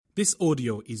This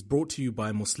audio is brought to you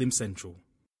by Muslim Central.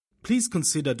 Please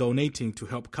consider donating to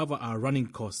help cover our running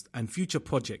costs and future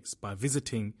projects by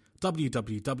visiting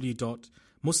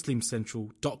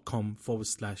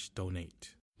www.muslimcentral.com/donate.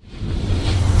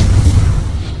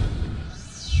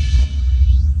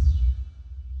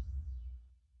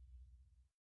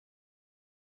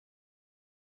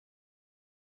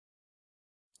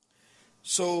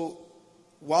 So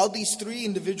while these three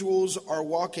individuals are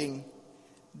walking,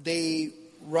 they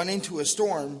run into a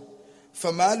storm.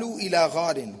 فَمَالُوا إِلَى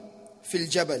غَارٍ فِي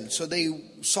الْجَبَلِ. So they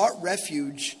sought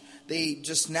refuge. They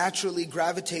just naturally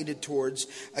gravitated towards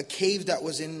a cave that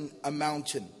was in a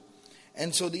mountain.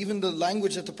 And so even the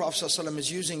language that the Prophet ﷺ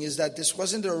is using is that this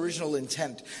wasn't their original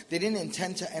intent. They didn't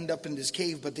intend to end up in this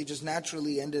cave, but they just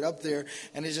naturally ended up there.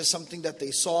 And it's just something that they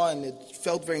saw, and it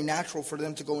felt very natural for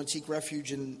them to go and seek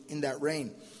refuge in that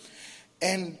rain.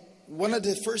 And one of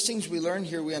the first things we learn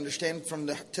here, we understand from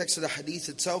the text of the hadith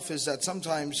itself, is that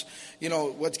sometimes,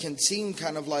 what can seem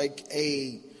kind of like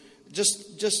a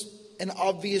just an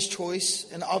obvious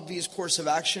choice, an obvious course of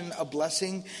action, a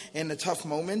blessing in a tough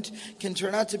moment, can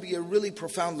turn out to be a really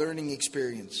profound learning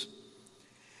experience.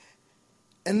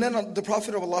 And then the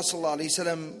Prophet of Allah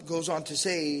ﷺ goes on to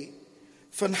say,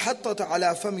 فَانْحَطَّتْ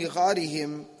عَلَى فَمِ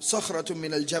غَارِهِمْ صَخْرَةٌ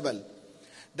مِنَ الْجَبَلِ.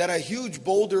 That a huge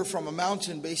boulder from a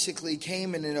mountain basically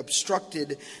came and it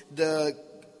obstructed the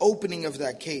opening of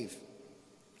that cave.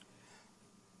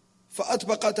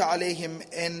 فَأَطْبَقَتْ عَلَيْهِمْ,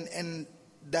 and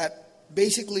that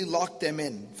basically locked them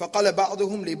in. فَقَالَ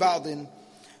بَعْضُهُمْ لِبَعْضٍ.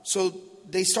 So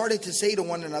they started to say to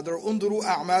one another, انظروا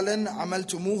أعمالا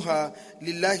عملتموها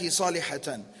لله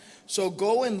صالحة. So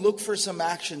go and look for some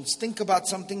actions. Think about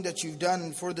something that you've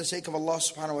done for the sake of Allah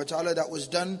subhanahu wa ta'ala, that was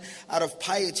done out of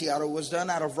piety, was done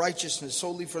out of righteousness,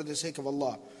 solely for the sake of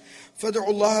Allah. فَدْعُوا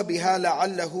اللَّهَ بِهَا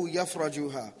لَعَلَّهُ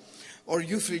يَفْرَجُهَا or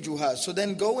يُفْرِجُهَا. So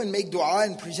then go and make dua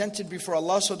and present it before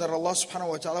Allah, so that Allah subhanahu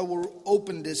wa ta'ala will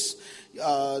open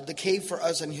the cave for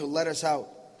us and He'll let us out.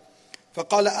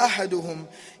 فَقَالَ أَحَدُهُمْ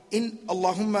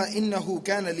اللَّهُمَّ إِنَّهُ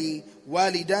كَانَ لِي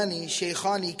وَالِدَانِ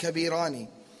شَيْخَانِ كَبِيرَانِ.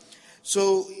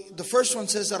 So the first one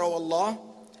says that, "Oh Allah,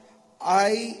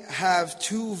 I have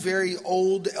two very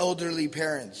old elderly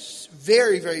parents,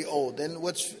 very, very old." And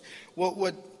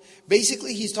what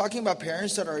basically he's talking about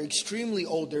parents that are extremely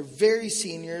old. They're very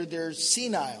senior. They're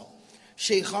senile.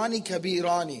 Shaykhani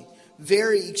kabirani,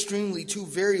 very extremely two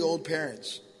very old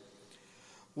parents.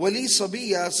 Wali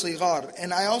sabiya sigar,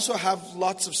 and I also have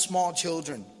lots of small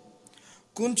children.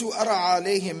 Kuntu ara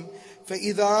alayhim.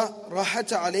 فَإِذَا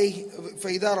رَحَدْتُ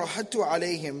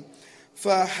عَلَيْهِمْ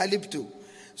فَحَلِبْتُ.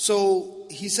 So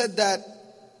he said that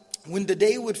when the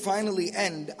day would finally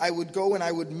end, I would go and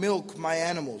I would milk my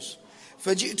animals.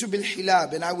 فَجِئْتُ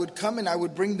بِالْحِلَابِ, and I would come and I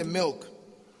would bring the milk.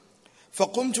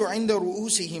 فَقُمْتُ عِنْدَ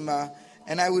رُؤُوسِهِمَا,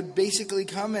 and I would basically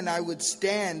come and I would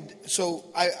stand. So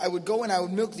I would go and I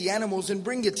would milk the animals and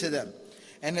bring it to them.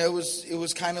 And it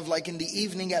was kind of like in the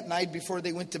evening, at night, before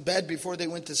they went to bed, before they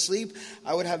went to sleep,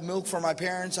 I would have milk for my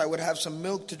parents. I would have some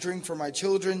milk to drink for my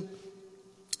children.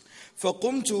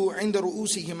 فَقُمْتُ عِنْدَ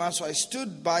رُؤُوسِهِمَا. So I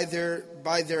stood by their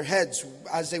heads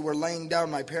as they were laying down,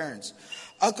 my parents.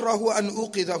 أَكْرَهُ أَنْ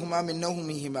أُوقِظَهُمَا مِنْ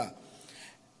نَوْمِهِمَا.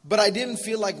 But I didn't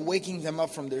feel like waking them up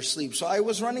from their sleep. So I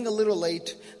was running a little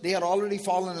late. They had already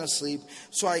fallen asleep.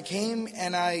 So I came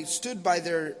and I stood by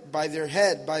their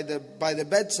head, by the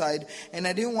bedside, and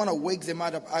I didn't want to wake them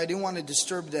up. I didn't want to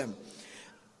disturb them.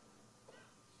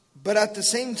 But at the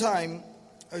same time,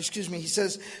 he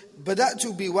says, بدأت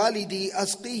بوالدي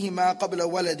أسقيهما قبل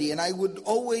ولدي. And I would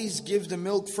always give the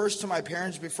milk first to my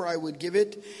parents before I would give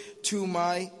it to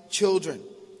my children.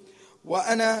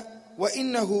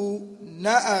 وَإِنَّهُ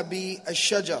نَأَى بِي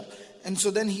الشَّجَرِ. And so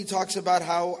then he talks about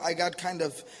how I got kind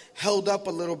of held up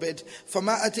a little bit.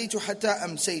 فَمَا أَتَيْتُ حَتَّى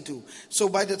أَمْسَيْتُ. So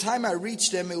by the time I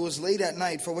reached them, it was late at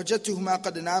night. فَوَجَدْتُهُمَا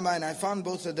قَدْ نَامَا. And I found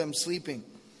both of them sleeping.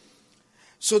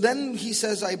 So then he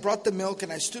says, I brought the milk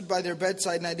and I stood by their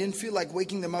bedside, and I didn't feel like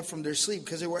waking them up from their sleep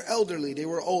because they were elderly, they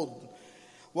were old.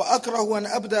 وَأَكْرَهُ أَنْ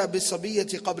أَبْدَأَ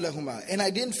بِالصَّبِيَّةِ قَبْلَهُمَا. And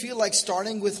I didn't feel like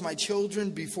starting with my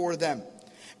children before them,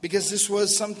 because this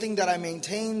was something that I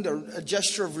maintained, a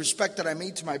gesture of respect that I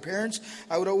made to my parents.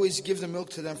 I would always give the milk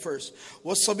to them first.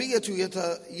 وَالصَّبِيَّةُ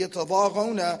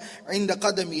يَتَضَاغَوْنَ عِنْدَ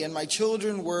قَدَمِي. And my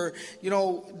children were,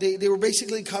 they were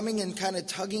basically coming and kind of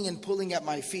tugging and pulling at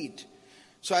my feet.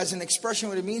 So as an expression,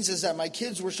 what it means is that my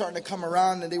kids were starting to come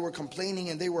around and they were complaining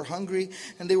and they were hungry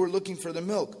and they were looking for the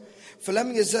milk.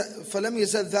 فلم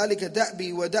يزل ذلك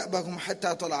دأبي ودأبهم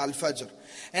حتى طلع الفجر.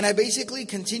 And I basically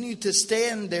continued to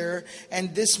stand there,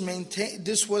 and this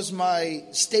was my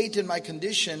state and my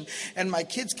condition, and my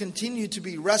kids continued to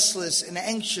be restless and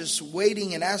anxious,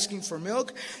 waiting and asking for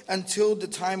milk until the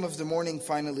time of the morning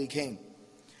finally came.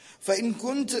 فإن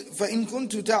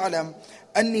كنت تعلم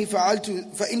أني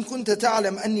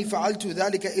فعلت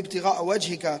ذلك ابتغاء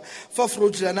وجهك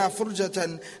فافرج لنا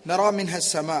فرجة نرى منها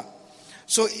السماء.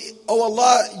 So, oh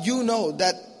Allah, you know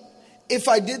that if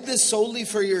I did this solely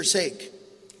for your sake,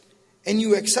 and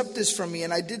you accept this from me,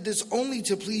 and I did this only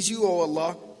to please you, O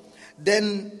Allah,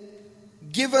 then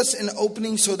give us an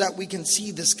opening so that we can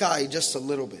see the sky just a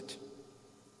little bit.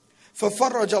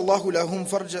 فَفَرَّجَ اللَّهُ لَهُمْ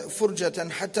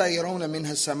فُرْجَةً حَتَّى يَرَوْنَ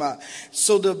مِنْهَا السَّمَاءِ.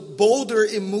 So the boulder,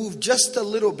 it moved just a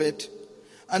little bit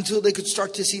until they could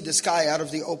start to see the sky out of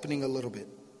the opening a little bit.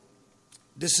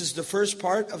 This is the first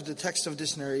part of the text of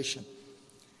this narration.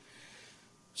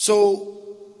 So,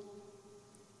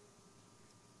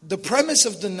 the premise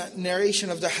of the narration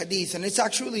of the hadith, and it's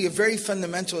actually a very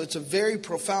fundamental, it's a very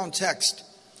profound text,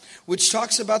 which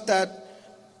talks about that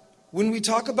when we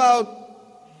talk about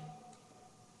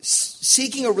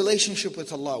seeking a relationship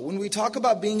with Allah, when we talk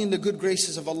about being in the good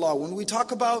graces of Allah, when we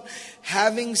talk about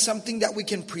having something that we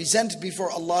can present before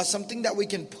Allah, something that we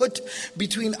can put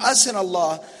between us and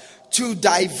Allah, to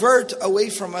divert away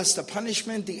from us the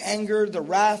punishment, the anger, the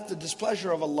wrath, the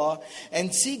displeasure of Allah,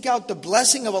 and seek out the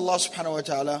blessing of Allah subhanahu wa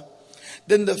ta'ala,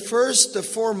 then the first, the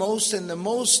foremost, and the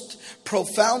most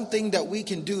profound thing that we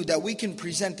can do, that we can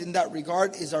present in that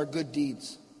regard, is our good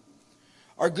deeds.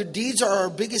 Our good deeds are our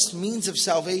biggest means of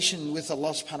salvation with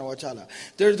Allah subhanahu wa ta'ala.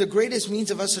 They're the greatest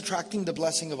means of us attracting the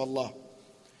blessing of Allah.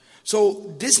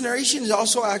 So this narration is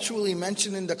also actually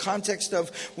mentioned in the context of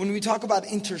when we talk about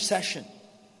intercession.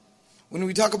 When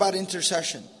we talk about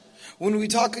intercession, when we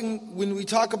talk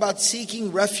about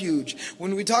seeking refuge,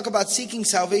 when we talk about seeking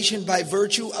salvation by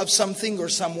virtue of something or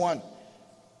someone.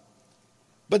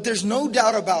 But there's no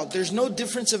doubt about, there's no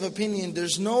difference of opinion,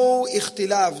 there's no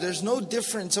ikhtilaf, there's no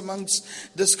difference amongst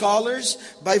the scholars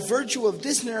by virtue of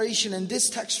this narration and this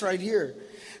text right here,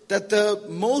 that the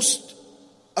most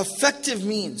effective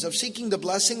means of seeking the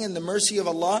blessing and the mercy of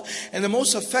Allah, and the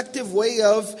most effective way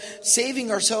of saving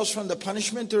ourselves from the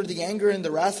punishment or the anger and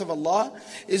the wrath of Allah,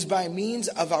 is by means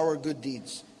of our good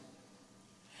deeds.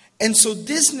 And so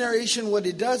this narration, what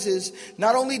it does is,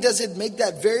 not only does it make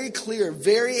that very clear,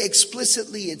 very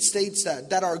explicitly it states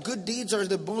that our good deeds are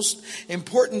the most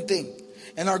important thing.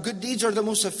 And our good deeds are the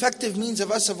most effective means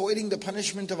of us avoiding the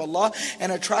punishment of Allah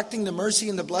and attracting the mercy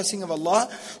and the blessing of Allah.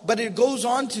 But it goes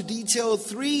on to detail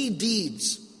 3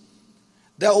 deeds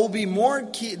that will be more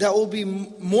key, that will be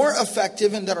more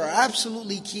effective, and that are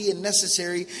absolutely key and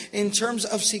necessary in terms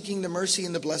of seeking the mercy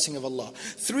and the blessing of Allah.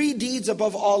 3 deeds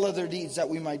above all other deeds that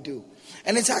we might do.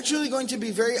 And it's actually going to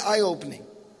be very eye-opening.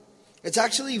 It's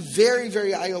actually very,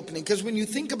 very eye-opening, because when you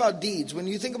think about deeds, when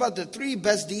you think about the 3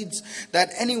 best deeds that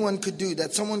anyone could do,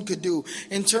 that someone could do,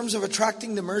 in terms of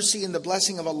attracting the mercy and the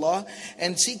blessing of Allah,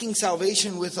 and seeking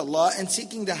salvation with Allah, and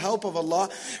seeking the help of Allah,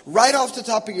 right off the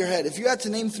top of your head, if you had to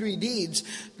name 3 deeds,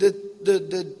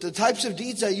 the types of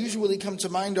deeds that usually come to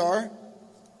mind are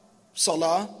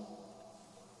salah,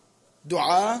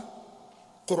 dua,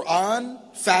 Quran,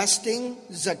 fasting,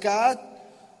 zakat,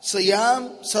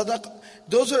 siyam, sadaqah.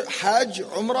 Those are Hajj,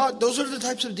 Umrah, those are the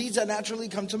types of deeds that naturally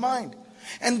come to mind.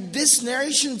 And this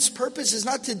narration's purpose is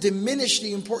not to diminish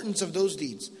the importance of those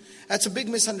deeds. That's a big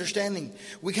misunderstanding.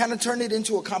 We kind of turn it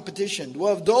into a competition.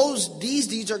 Well, if these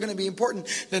deeds are going to be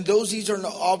important, then those deeds are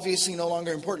obviously no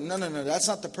longer important. No, that's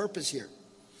not the purpose here.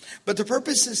 But the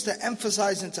purpose is to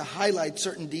emphasize and to highlight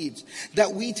certain deeds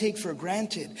that we take for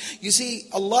granted. You see,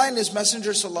 Allah and His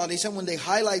Messenger sallallahu alaihi wasallam, when they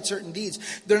highlight certain deeds,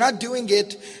 they're not doing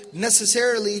it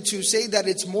necessarily to say that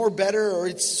it's more better or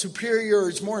it's superior or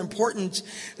it's more important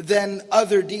than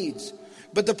other deeds.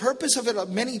 But the purpose of it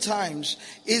many times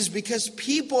is because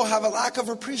people have a lack of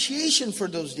appreciation for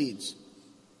those deeds.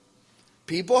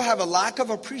 People have a lack of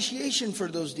appreciation for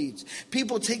those deeds.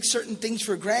 People take certain things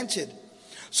for granted.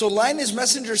 So Allah and His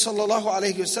Messenger sallallahu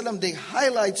alaihi wasallam, they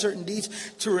highlight certain deeds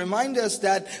to remind us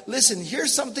that, listen,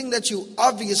 here's something that you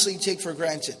obviously take for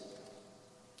granted.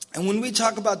 And when we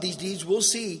talk about these deeds, we'll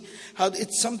see how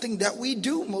it's something that we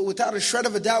do, without a shred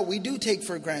of a doubt, we do take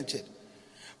for granted.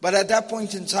 But at that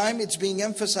point in time, it's being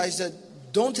emphasized that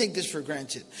don't take this for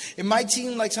granted. It might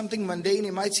seem like something mundane,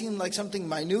 it might seem like something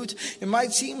minute, it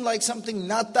might seem like something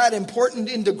not that important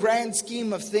in the grand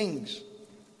scheme of things.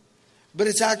 But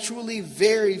it's actually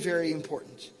very, very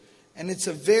important. And it's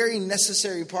a very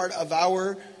necessary part of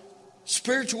our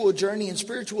spiritual journey and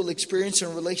spiritual experience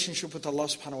and relationship with Allah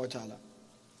subhanahu wa ta'ala.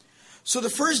 So the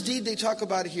first deed they talk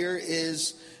about here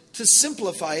is, to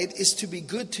simplify it, is to be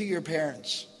good to your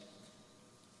parents.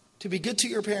 To be good to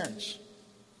your parents.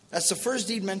 That's the first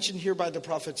deed mentioned here by the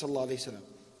Prophet ﷺ.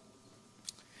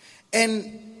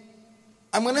 And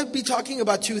I'm going to be talking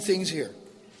about two things here.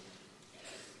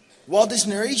 While this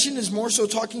narration is more so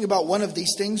talking about one of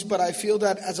these things, but I feel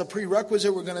that as a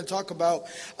prerequisite, we're going to talk about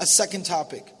a second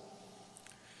topic.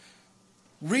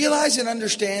 Realize and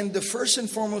understand the first and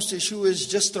foremost issue is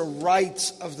just the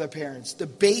rights of the parents. The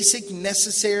basic,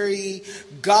 necessary,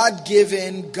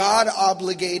 God-given,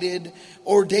 God-obligated,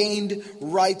 ordained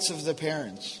rights of the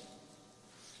parents.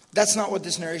 That's not what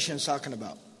this narration is talking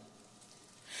about.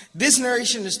 This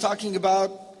narration is talking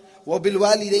about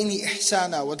وَبِالْوَالِدَيْنِ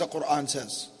إِحْسَانًا, what the Quran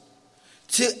says.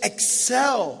 To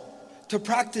excel, to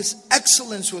practice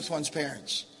excellence with one's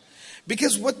parents.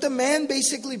 Because what the man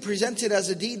basically presented as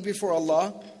a deed before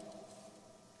Allah,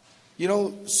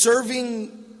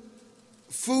 serving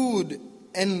food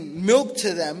and milk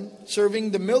to them,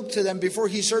 serving the milk to them before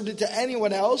he served it to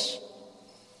anyone else,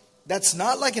 that's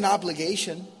not like an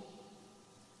obligation.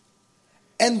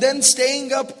 And then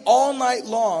staying up all night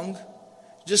long,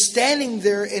 just standing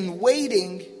there and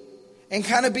waiting, and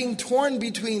kind of being torn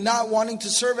between not wanting to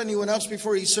serve anyone else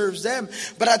before he serves them,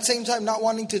 but at the same time not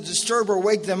wanting to disturb or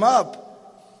wake them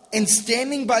up, and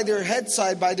standing by their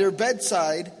by their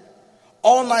bedside,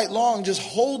 all night long, just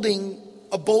holding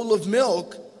a bowl of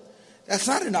milk. That's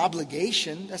not an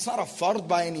obligation. That's not a fard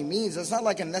by any means. That's not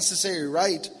like a necessary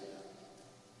right.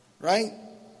 Right?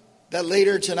 That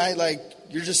later tonight,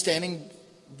 you're just standing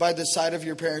by the side of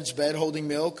your parents' bed holding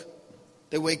milk.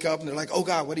 They wake up and they're like, "Oh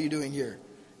God, what are you doing here?"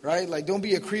 Right? Don't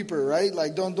be a creeper, right?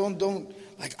 Don't.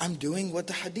 I'm doing what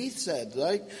the hadith said,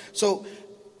 right? So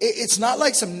it's not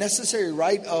like some necessary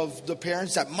right of the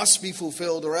parents that must be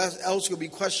fulfilled, or else you'll be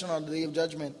questioned on the Day of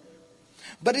Judgment.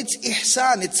 But it's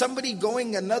ihsan. It's somebody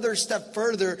going another step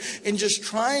further and just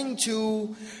trying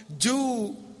to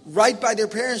do right by their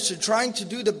parents, to trying to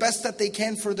do the best that they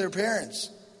can for their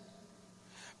parents.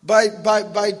 This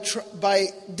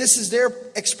is their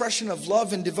expression of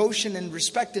love and devotion and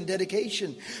respect and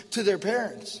dedication to their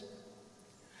parents.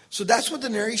 So that's what the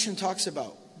narration talks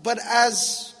about. But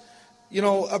as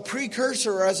a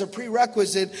precursor or as a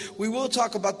prerequisite, we will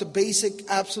talk about the basic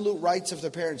absolute rights of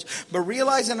the parents. But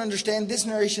realize and understand, this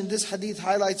narration, this hadith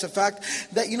highlights the fact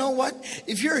that,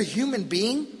 if you're a human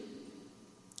being,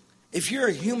 if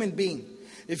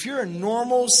you're a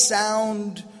normal,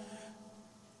 sound,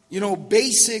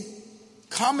 basic,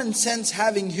 common sense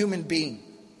having human being,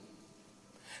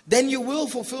 then you will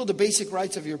fulfill the basic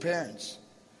rights of your parents.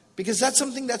 Because that's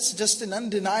something that's just an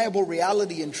undeniable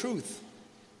reality and truth.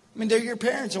 They're your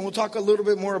parents, and we'll talk a little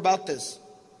bit more about this.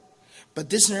 But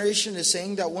this narration is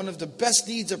saying that one of the best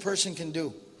deeds a person can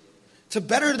do to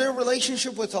better their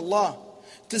relationship with Allah,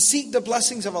 to seek the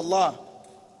blessings of Allah,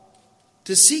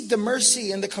 to seek the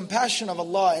mercy and the compassion of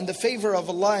Allah and the favor of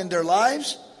Allah in their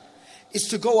lives, is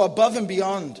to go above and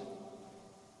beyond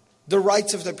the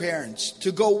rights of the parents, to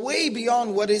go way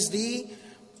beyond what is the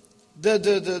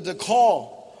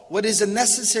call, what is a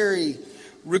necessary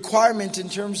requirement in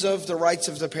terms of the rights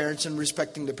of the parents and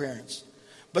respecting the parents.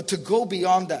 But to go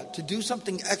beyond that, to do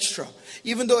something extra,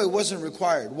 even though it wasn't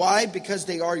required. Why? Because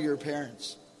they are your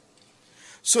parents.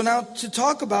 So now, to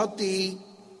talk about the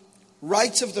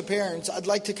rights of the parents, I'd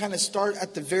like to kind of start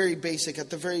at the very basic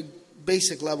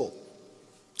level.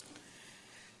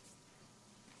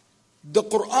 The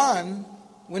Quran,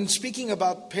 when speaking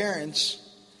about parents,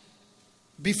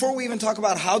 before we even talk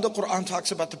about how the Quran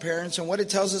talks about the parents and what it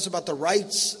tells us about the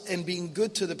rights and being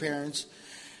good to the parents,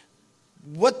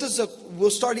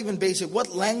 we'll start even basic.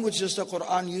 What language does the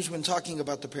Quran use when talking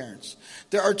about the parents?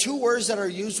 There are two words that are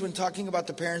used when talking about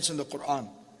the parents in the Quran.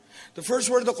 The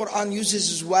first word the Quran uses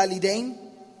is walidain,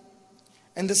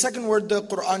 and the second word the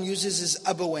Quran uses is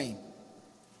abawain.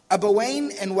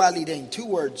 Abawain and walidain, two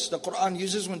words the Quran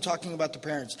uses when talking about the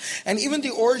parents. And even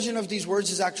the origin of these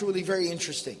words is actually very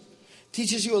interesting.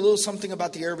 Teaches you a little something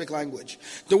about the Arabic language.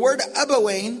 The word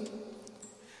abawain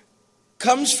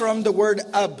comes from the word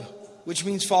ab, which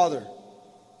means father.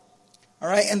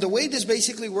 Alright, and the way this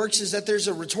basically works is that there's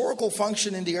a rhetorical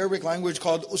function in the Arabic language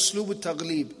called uslub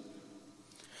al-taghlib.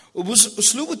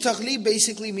 Uslub al-taghlib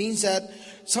basically means that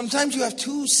sometimes you have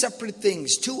two separate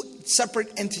things, two separate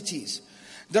entities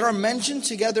that are mentioned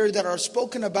together, that are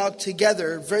spoken about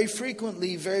together very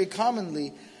frequently, very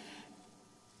commonly.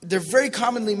 They're very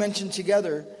commonly mentioned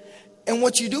together. And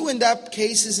what you do in that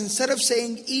case is, instead of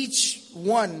saying each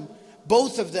one,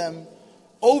 both of them,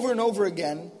 over and over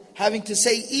again, having to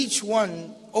say each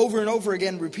one over and over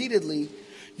again repeatedly,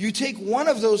 you take one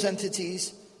of those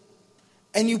entities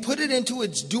and you put it into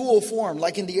its dual form,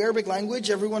 like in the Arabic language,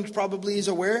 everyone probably is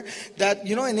aware that,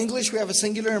 in English we have a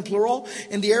singular and plural.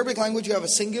 In the Arabic language you have a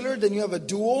singular, then you have a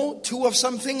dual, two of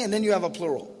something, and then you have a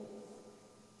plural.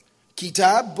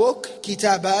 Kitab, book,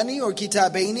 kitabani or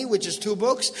kitabaini, which is two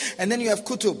books, and then you have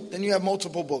kutub, then you have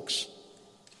multiple books.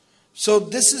 So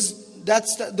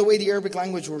that's the way the Arabic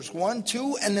language works. One,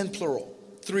 two, and then plural,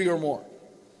 three or more.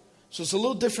 So it's a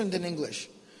little different than English.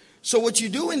 So what you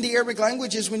do in the Arabic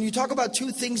language is when you talk about two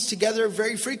things together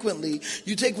very frequently,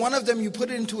 you take one of them, you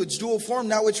put it into its dual form,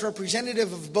 now it's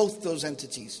representative of both those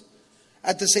entities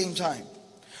at the same time.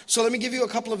 So let me give you a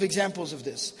couple of examples of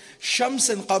this. Shams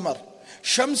and Qamar.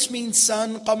 Shams means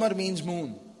sun, Qamar means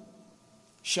moon.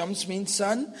 Shams means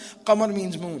sun, Qamar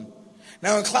means moon.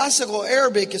 Now in classical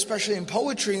Arabic, especially in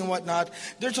poetry and whatnot,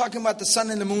 they're talking about the sun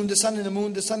and the moon, the sun and the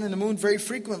moon, the sun and the moon very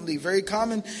frequently, very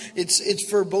common. It's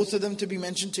for both of them to be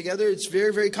mentioned together. It's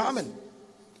very, very common.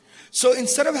 So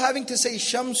instead of having to say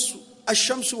Shams,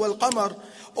 Ash-Shamsu wal-Qamar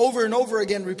over and over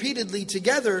again repeatedly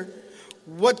together,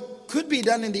 what could be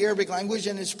done in the Arabic language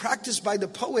and is practiced by the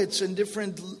poets and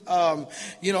different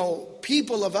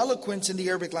people of eloquence in the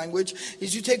Arabic language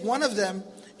is you take one of them,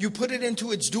 you put it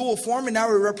into its dual form, and now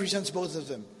it represents both of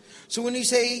them. So when you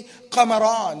say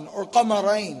Qamaran or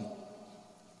Qamarain,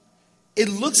 it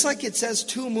looks like it says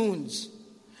two moons,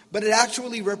 but it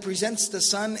actually represents the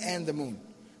sun and the moon.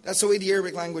 That's the way the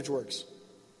Arabic language works.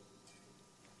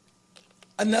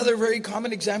 Another very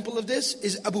common example of this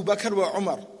is Abu Bakr wa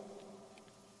Umar.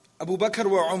 Abu Bakr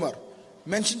wa Umar,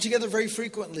 mentioned together very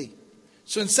frequently.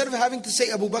 So instead of having to say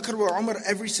Abu Bakr wa Umar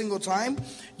every single time,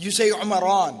 you say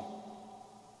Umaran.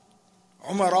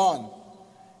 Umaran.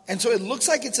 And so it looks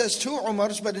like it says two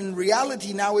Umars, but in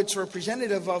reality now it's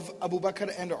representative of Abu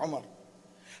Bakr and Umar.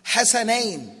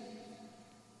 Hasanain.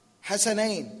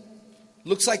 Hasanain.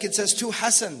 Looks like it says two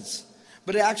Hassans,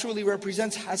 but it actually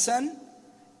represents Hassan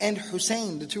and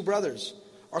Hussein, the two brothers,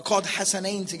 are called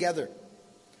Hasanain together.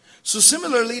 So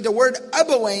similarly, the word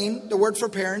Abawain, the word for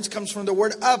parents, comes from the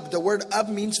word Ab. The word Ab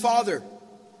means father.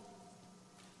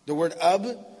 The word Ab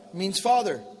means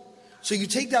father. So you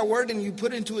take that word and you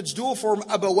put it into its dual form,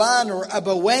 Abawan or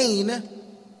Abawain.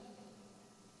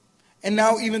 And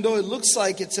now even though it looks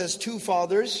like it says two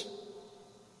fathers,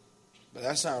 but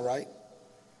that's not right.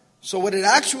 So what it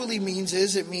actually means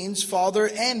is it means father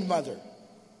and mother.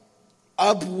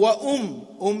 Ab wa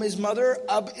is mother,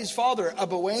 ab is father.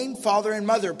 Abawain, father and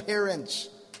mother, parents.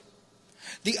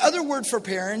 The other word for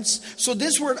parents, so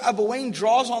this word Abawain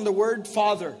draws on the word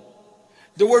father.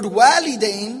 The word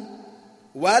walidain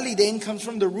comes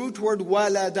from the root word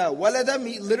walada. Walada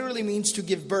literally means to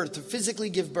give birth, to physically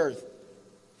give birth.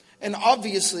 And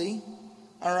obviously,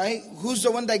 alright, who's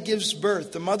the one that gives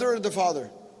birth? The mother or the father?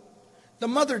 The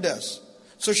mother does.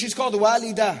 So she's called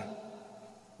walida.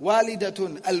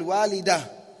 Walidatun, al-walida,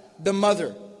 the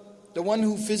mother, the one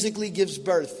who physically gives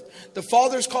birth. The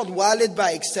father's called walid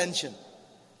by extension.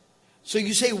 So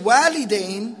you say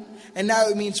walidain, and now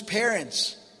it means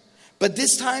parents. But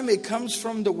this time it comes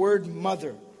from the word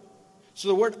mother. So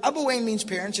the word Abawain means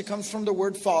parents, it comes from the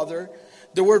word father.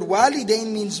 The word walidain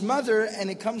means mother,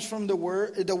 and it comes from the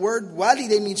word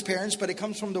walidain means parents, but it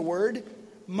comes from the word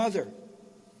mother.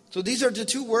 So these are the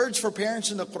two words for parents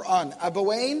in the Quran.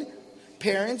 Abawain,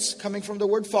 parents, coming from the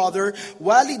word father.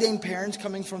 Walidain, parents,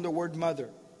 coming from the word mother.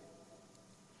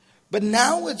 But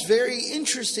now what's very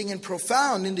interesting and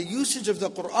profound in the usage of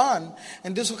the Quran,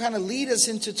 and this will kind of lead us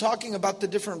into talking about the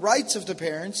different rights of the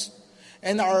parents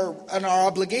and our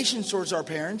obligations towards our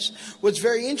parents. What's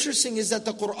very interesting is that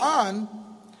the Quran,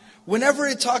 whenever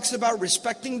it talks about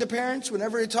respecting the parents,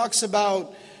 whenever it talks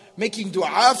about making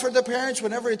dua for the parents,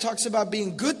 whenever it talks about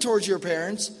being good towards your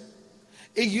parents,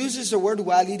 it uses the word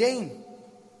walidain.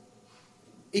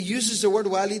 It uses the word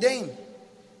walidain,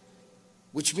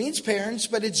 which means parents,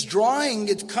 but it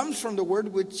comes from the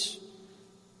word which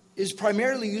is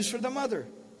primarily used for the mother.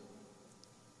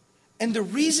 And the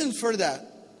reason for that,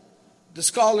 the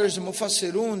scholars and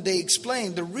mufassirun, they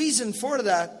explain, the reason for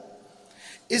that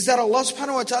is that Allah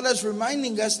subhanahu wa ta'ala is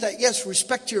reminding us that yes,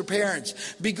 respect your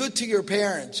parents, be good to your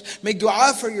parents, make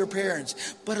dua for your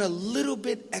parents, but a little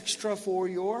bit extra for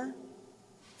your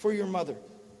mother.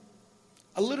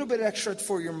 A little bit extra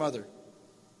for your mother.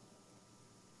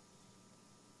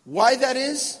 Why that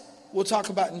is, we'll talk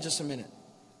about in just a minute.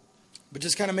 But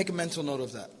just kind of make a mental note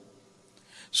of that.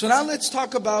 So now let's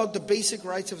talk about the basic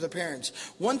rights of the parents.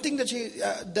 One thing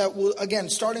that will, again,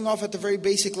 starting off at the very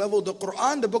basic level, the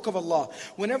Quran, the book of Allah,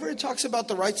 whenever it talks about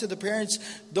the rights of the parents,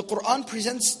 the Quran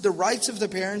presents the rights of the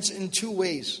parents in two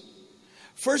ways.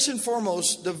 First and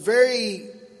foremost, the very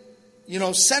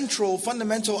central,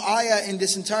 fundamental ayah in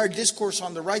this entire discourse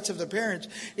on the rights of the parents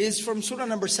is from Surah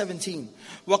number 17.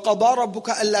 وَقَضَى رَبُّكَ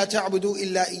أَلَّا تَعْبُدُوا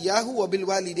إِلَّا إِيَّاهُ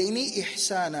وَبِالْوَالِدَيْنِ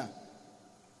إِحْسَانًا.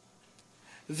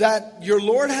 That your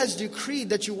Lord has decreed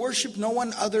that you worship no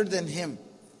one other than Him,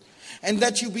 and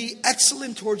that you be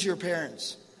excellent towards your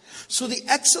parents. So the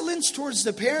excellence towards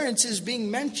the parents is being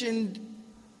mentioned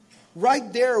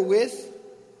right there with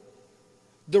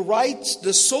the rights,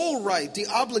 the sole right, the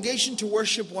obligation to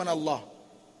worship one Allah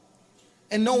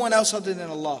and no one else other than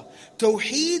Allah.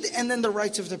 Tawheed, and then the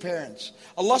rights of the parents.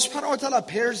 Allah subhanahu wa ta'ala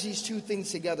pairs these two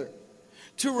things together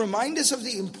to remind us of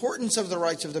the importance of the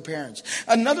rights of the parents.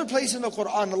 Another place in the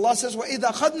Quran, Allah says,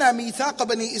 وَإِذَا أَخَذْنَا مِيثَاقَ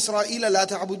بَنِي إِسْرَائِيلَ لَا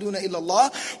تَعْبُدُونَ إِلَّا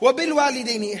اللَّهَ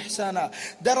وَبِالْوَالِدَيْنِ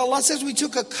إِحْسَانًا. That Allah says we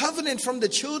took a covenant from the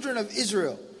children of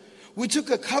Israel. We took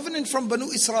a covenant from Banu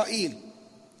Israel.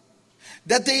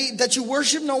 That you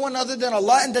worship no one other than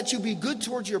Allah, and that you be good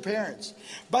towards your parents.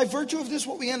 By virtue of this,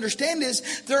 what we understand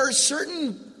is there are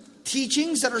certain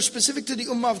teachings that are specific to the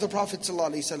ummah of the Prophet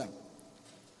ﷺ.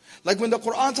 Like when the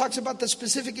Quran talks about the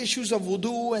specific issues of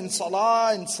wudu and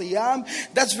salah and siyam,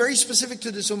 that's very specific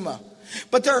to this ummah.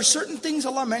 But there are certain things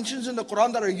Allah mentions in the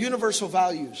Quran that are universal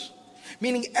values.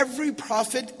 Meaning every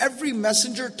prophet, every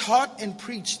messenger taught and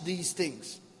preached these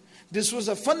things. This was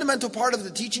a fundamental part of the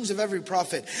teachings of every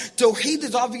prophet. Tawheed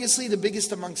is obviously the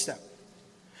biggest amongst them.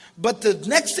 But the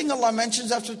next thing Allah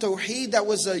mentions after Tawheed that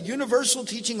was a universal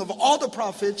teaching of all the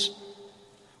prophets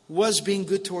was being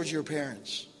good towards your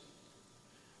parents.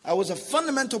 That was a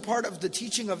fundamental part of the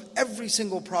teaching of every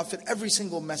single prophet, every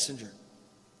single messenger.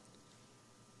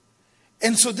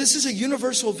 And so this is a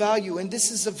universal value, and this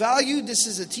is a value, this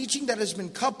is a teaching that has been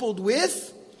coupled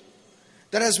with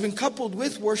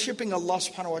worshipping Allah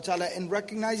subhanahu wa ta'ala and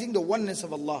recognizing the oneness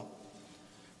of Allah.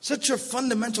 Such a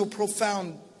fundamental,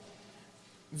 profound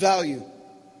value.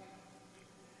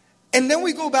 And then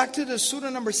we go back to the surah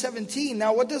number 17.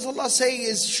 Now what does Allah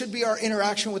say should be our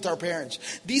interaction with our parents?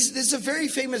 This is a very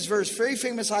famous verse, very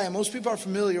famous ayah. Most people are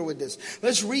familiar with this.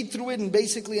 Let's read through it and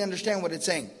basically understand what it's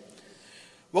saying.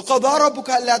 وَقَضَى رَبُّكَ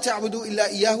أَلَّا تَعْبُدُوا إِلَّا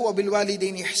إِيَّاهُ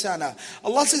وَبِالْوَالِدَيْنِ إِحْسَانًا.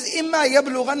 Allah says, إِمَّا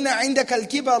يَبْلُغَنَّ عِنْدَكَ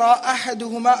الْكِبَرَ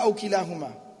أَحَدُهُمَا أَوْ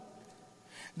كِلَاهُمَا.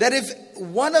 That if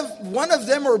one of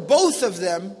them or both of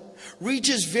them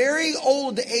reaches very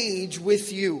old age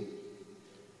with you,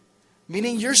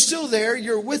 meaning you're still there,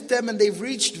 you're with them, and they've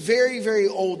reached very, very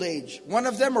old age. One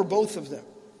of them or both of them.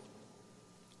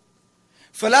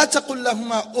 فَلَا تَقُلْ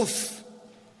لَهُمَا أُفٍّ.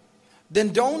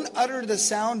 Then don't utter the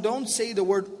sound, don't say the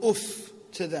word uff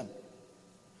to them.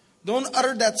 Don't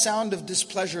utter that sound of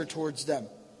displeasure towards them.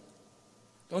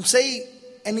 Don't say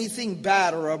anything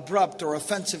bad or abrupt or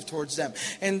offensive towards them.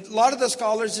 And a lot of the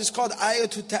scholars, it's called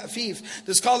ayatul ta'fif.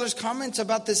 The scholars comment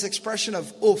about this expression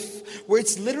of uff, where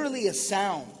it's literally a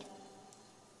sound.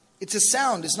 It's a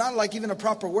sound. It's not like even a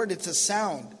proper word. It's a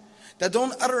sound. That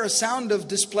don't utter a sound of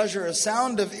displeasure, a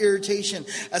sound of irritation,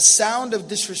 a sound of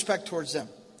disrespect towards them.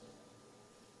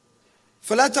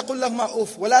 فَلَا تَقُلْ لَهُمَا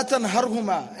أُفٍّ وَلَا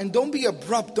تَنْهَرْهُمَا. And don't be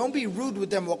abrupt, don't be rude with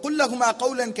them. وَقُلْ لَهُمَا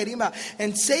قَوْلًا كَرِيمًا.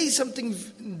 And say something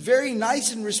very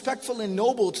nice and respectful and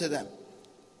noble to them.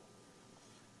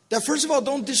 That first of all,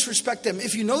 don't disrespect them.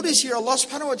 If you notice here, Allah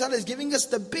subhanahu wa ta'ala is giving us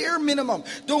the bare minimum.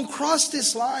 Don't cross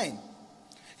this line.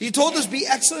 He told us be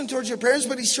excellent towards your parents,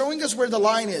 but He's showing us where the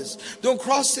line is. Don't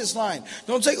cross this line.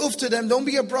 Don't say oof to them. Don't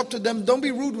be abrupt to them. Don't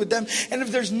be rude with them. And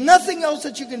if there's nothing else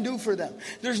that you can do for them,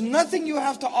 there's nothing you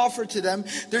have to offer to them,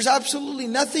 there's absolutely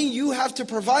nothing you have to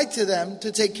provide to them,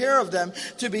 to take care of them,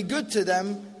 to be good to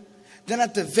them, then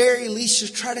at the very least,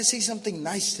 just try to say something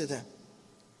nice to them.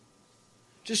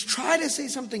 Just try to say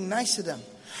something nice to them.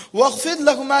 وَاخْفِضْ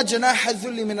لَهُمَا جَنَاحَ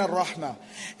الذُّلِّ مِنَ الرَّحْمَةِ.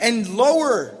 And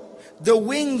lower the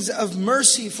wings of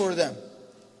mercy for them.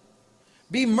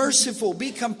 Be merciful,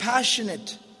 be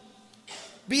compassionate,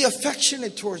 be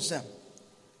affectionate towards them.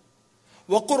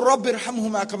 وَقُلْ رَبِّ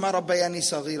ارْحَمْهُمَا كَمَا رَبَّيَانِي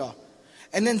صَغِيرًا.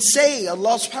 And then say,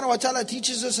 Allah subhanahu wa ta'ala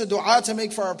teaches us a dua to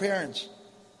make for our parents.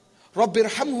 رَبِّ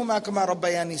ارْحَمْهُمَا كَمَا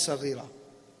رَبَّيَانِي صَغِيرًا.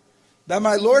 That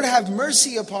my Lord have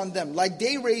mercy upon them, like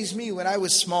they raised me when I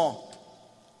was small.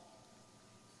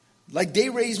 Like they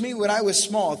raised me when I was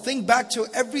small. Think back to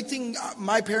everything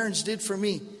my parents did for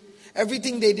me.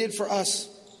 Everything they did for us.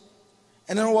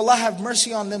 And then Allah have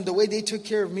mercy on them the way they took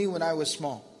care of me when I was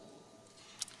small.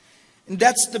 And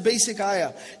that's the basic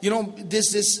ayah. You know,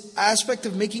 this aspect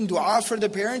of making dua for the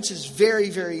parents is very,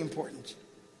 very important.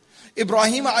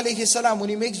 Ibrahim alayhi salam, when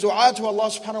he makes dua to Allah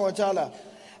subhanahu wa ta'ala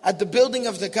at the building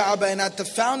of the Kaaba and at the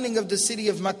founding of the city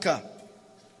of Mecca,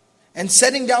 and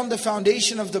setting down the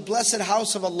foundation of the blessed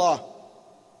house of Allah,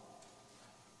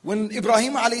 When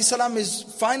Ibrahim alayhi salam is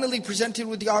finally presented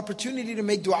with the opportunity to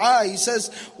make dua, he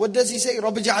says, what does he say?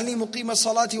 رَبِّ اجْعَلْنِي مُقِيمَ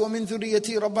الصَّلَاةِ وَمِنْ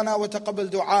ذُرِّيَّتِي رَبَّنَا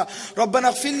وَتَقَبَّلْ دُعَاء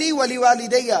رَبَّنَا اغْفِرْ لِي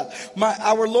وَلِوَالِدَيَّ.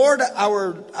 Our Lord,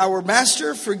 our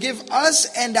Master, forgive us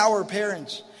and our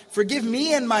parents. Forgive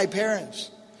me and my parents.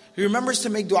 He remembers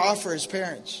to make dua for his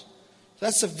parents.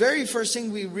 That's the very first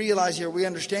thing we realize here, we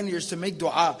understand here, is to make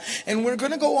dua. And we're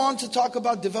going to go on to talk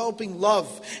about developing love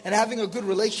and having a good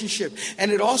relationship. And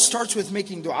it all starts with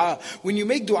making dua. When you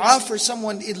make dua for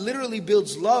someone, it literally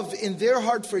builds love in their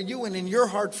heart for you and in your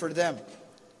heart for them.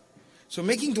 So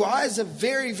making dua is a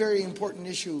very, very important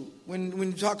issue when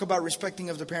you talk about respecting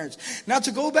of the parents. Now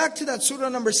to go back to that surah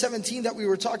number 17 that we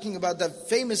were talking about, that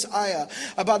famous ayah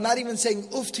about not even saying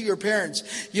uff to your parents.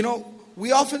 You know,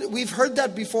 we've heard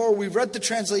that before, we've read the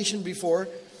translation before.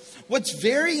 What's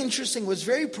very interesting, what's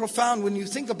very profound when you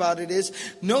think about it is,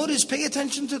 notice, pay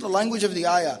attention to the language of the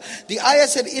ayah. The ayah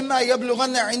said, إِمَّا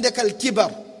يَبْلُغَنَّ عِنْدَكَ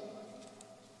الْكِبَرِ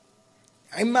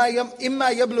إِمَّا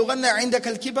يَبْلُغَنَّ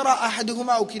عِنْدَكَ الْكِبَرَ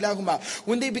أَحَدُهُمَا أَوْ كِلَاهُمَا.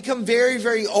 When they become very,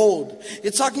 very old.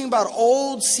 It's talking about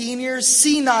old, senior,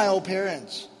 senile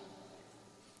parents.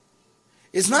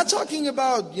 It's not talking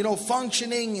about,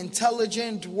 functioning,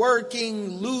 intelligent,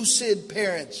 working, lucid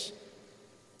parents.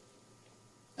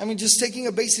 I mean, just taking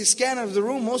a basic scan of the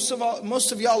room, most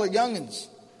of y'all are youngins.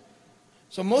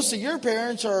 So most of your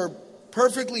parents are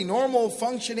perfectly normal,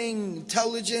 functioning,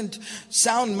 intelligent,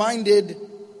 sound-minded,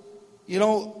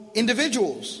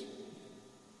 individuals.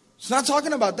 It's not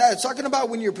talking about that. It's talking about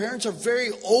when your parents are very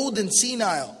old and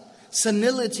senile,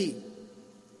 senility.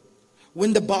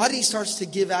 When the body starts to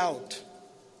give out.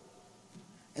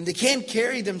 And they can't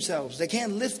carry themselves. They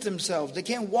can't lift themselves. They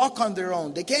can't walk on their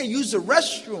own. They can't use the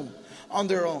restroom on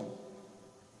their own.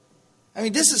 I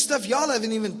mean, this is stuff y'all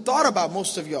haven't even thought about,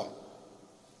 most of y'all.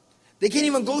 They can't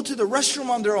even go to the restroom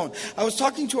on their own. I was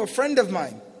talking to a friend of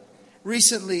mine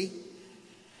recently,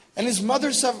 and his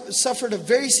mother suffered a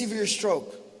very severe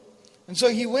stroke. And so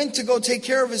he went to go take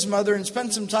care of his mother and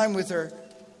spend some time with her.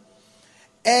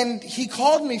 And he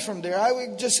called me from there.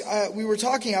 We were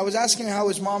talking. I was asking how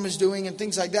his mom is doing and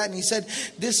things like that. And he said,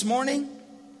 this morning,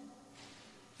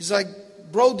 he's like,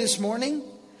 bro, this morning,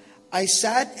 I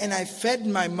sat and I fed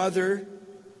my mother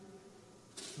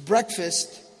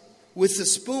breakfast with a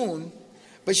spoon,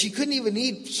 but she couldn't even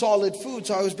eat solid food.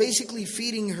 So I was basically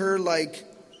feeding her like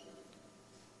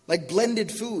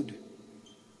blended food.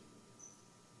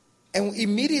 And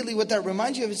immediately what that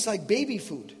reminds you of, it's like baby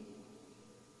food.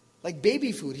 Like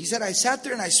baby food. He said, I sat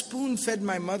there and I spoon-fed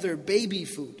my mother baby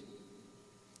food.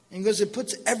 And he goes, it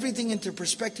puts everything into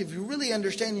perspective. You really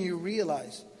understand and you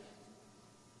realize.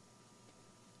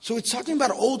 So it's talking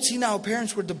about old senile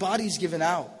parents where the body's given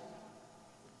out.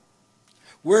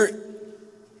 Where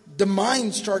the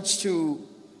mind starts to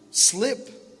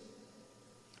slip.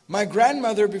 My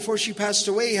grandmother, before she passed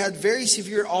away, had very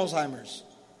severe Alzheimer's.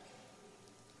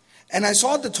 And I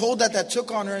saw the toll that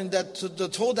took on her, and the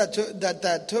toll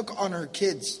that took on her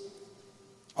kids,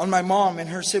 on my mom and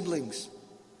her siblings.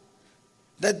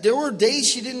 That there were days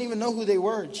she didn't even know who they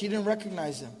were. She didn't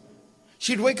recognize them.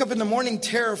 She'd wake up in the morning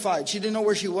terrified. She didn't know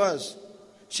where she was.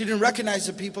 She didn't recognize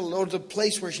the people or the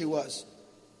place where she was.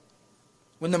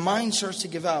 When the mind starts to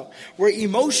give out, where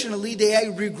emotionally they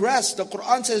regress. The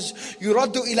Quran says,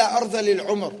 يُرَدُّ إِلَىٰ أَرْذَلِ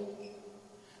الْعُمْرِ,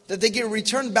 that they get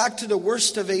returned back to the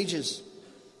worst of ages.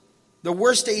 The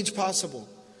worst age possible.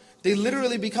 They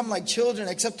literally become like children,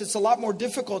 except it's a lot more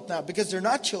difficult now because they're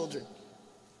not children.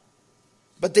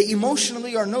 But they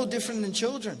emotionally are no different than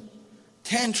children.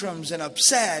 Tantrums and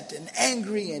upset and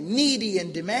angry and needy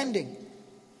and demanding.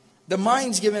 The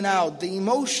mind's given out. The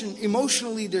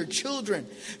emotionally they're children.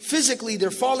 Physically they're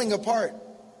falling apart.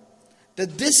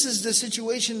 That this is the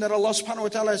situation that Allah subhanahu wa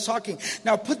ta'ala is talking.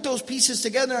 Now put those pieces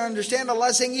together and understand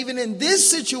Allah saying, even in this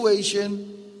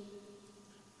situation,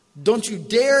 don't you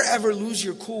dare ever lose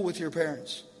your cool with your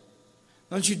parents.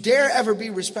 Don't you dare ever be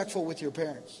respectful with your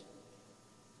parents.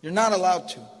 You're not allowed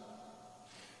to.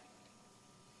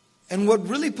 And what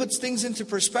really puts things into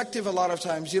perspective a lot of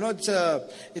times, it's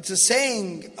a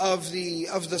saying of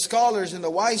the scholars and the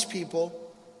wise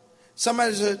people. Some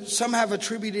have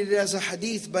attributed it as a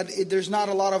hadith, but there's not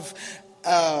a lot of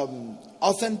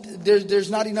there's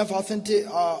not enough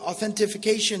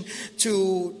authentication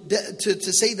to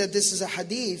say that this is a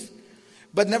hadith.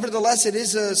 But nevertheless, it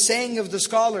is a saying of the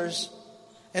scholars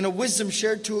and a wisdom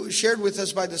shared with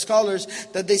us by the scholars,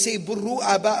 that they say, "Burru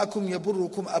aba'akum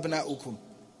yaburrukum abna'ukum."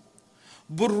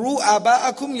 Burru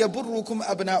aba'akum yaburrukum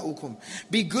abna'ukum.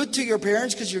 Be good to your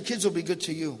parents because your kids will be good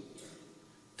to you.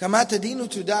 Kama tadinu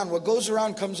tudan. What goes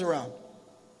around comes around.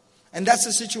 And that's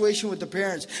the situation with the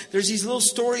parents. There's these little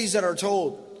stories that are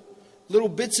told. little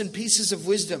bits and pieces of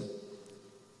wisdom.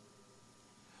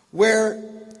 Where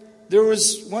there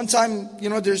was one time,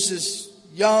 there's this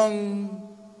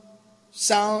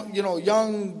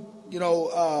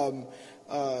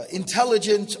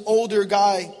intelligent, older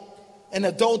guy, an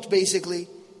adult basically.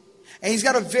 And he's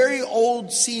got a very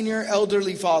old, senior,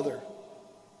 elderly father.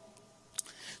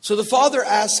 So the father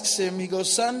asks him, he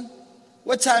goes, "Son,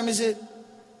 what time is it?"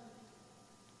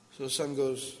 So the son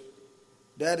goes,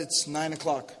 "Dad, it's 9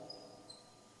 o'clock.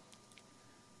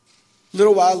 A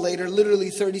little while later, literally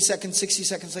 30 seconds, 60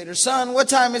 seconds later, "Son, what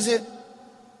time is it?"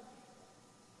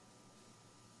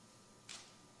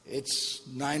 "It's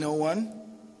 9:01.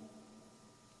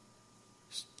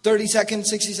 30 seconds,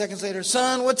 60 seconds later,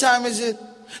 "Son, what time is it?"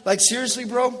 Like, seriously,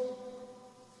 bro?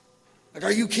 Like,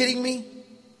 are you kidding me?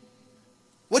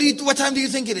 What time do you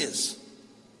think it is?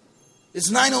 It's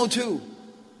 9:02.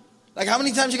 Like, how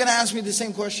many times are you going to ask me the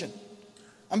same question?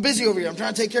 I'm busy over here. I'm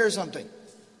trying to take care of something.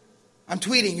 I'm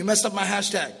tweeting. You messed up my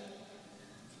hashtag.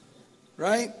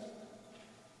 Right?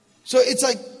 So it's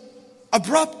like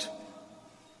abrupt.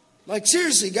 Like,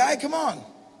 seriously, guy, come on.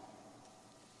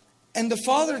 And the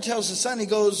father tells the son, he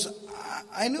goes,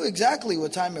 I knew exactly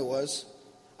what time it was.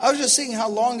 I was just seeing how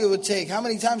long it would take, how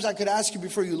many times I could ask you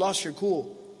before you lost your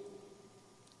cool.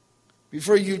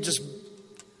 Before you just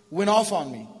went off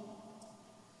on me.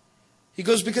 He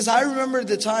goes, because I remember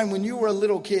the time when you were a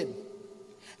little kid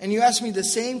and you asked me the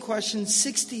same question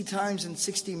 60 times in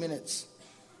 60 minutes.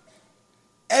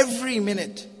 Every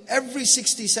minute, every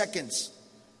 60 seconds.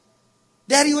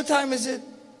 Daddy, what time is it?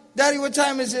 Daddy, what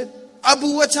time is it?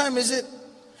 Abu, what time is it?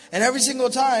 And every single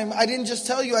time, I didn't just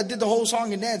tell you, I did the whole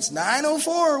song and dance.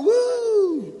 9:04,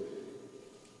 woo!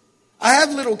 I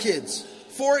have little kids,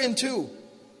 4 and 2.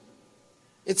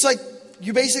 It's like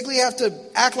you basically have to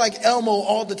act like Elmo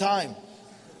all the time.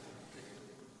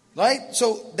 Right?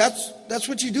 So that's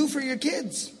what you do for your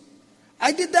kids.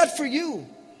 I did that for you.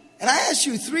 And I asked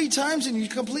you 3 times and you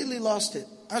completely lost it.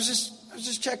 I was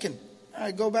just checking. All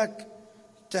right, go back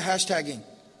to hashtagging.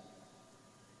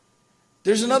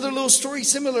 There's another little story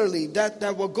similarly,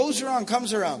 that what goes around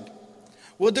comes around.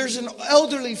 Well, there's an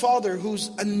elderly father who's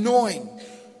annoying.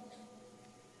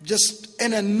 Just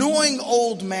an annoying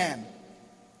old man.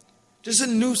 Just a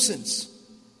nuisance.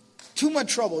 Too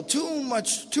much trouble, too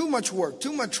much work,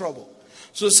 too much trouble.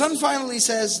 So the son finally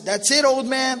says, "That's it, old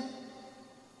man.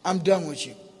 I'm done with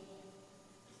you.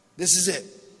 This is it.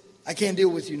 I can't deal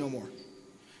with you no more."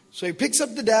 So he picks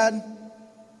up the dad.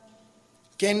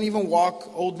 Can't even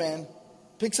walk, old man.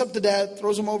 Picks up the dad,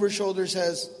 throws him over his shoulder,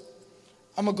 says,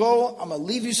 "I'm going to go, I'm going to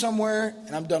leave you somewhere,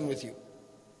 and I'm done with you."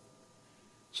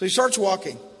 So he starts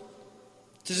walking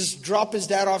to just drop his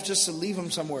dad off, just to leave him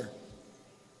somewhere.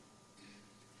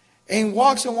 And he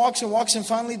walks and walks and walks, and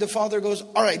finally the father goes,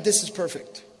 "All right, this is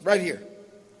perfect, right here."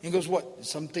 And he goes, "What,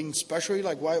 something special? You're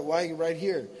like, why right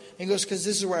here?" And he goes, "Because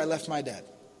this is where I left my dad.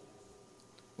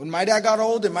 When my dad got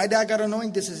old and my dad got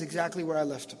annoying, this is exactly where I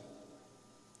left him.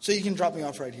 So you can drop me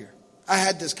off right here. I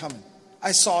had this coming.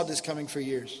 I saw this coming for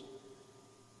years."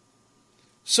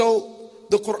 So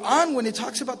the Quran, when it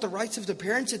talks about the rights of the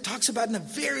parents, it talks about in a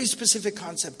very specific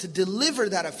concept to deliver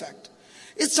that effect.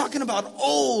 It's talking about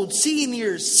old,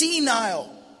 seniors, senile,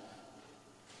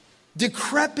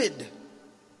 decrepit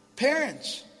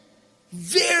parents.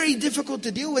 Very difficult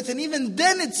to deal with. And even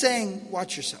then it's saying,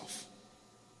 watch yourself.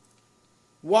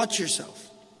 Watch yourself.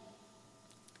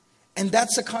 And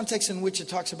that's the context in which it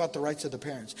talks about the rights of the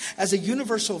parents. As a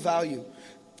universal value,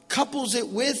 couples it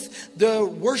with the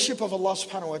worship of Allah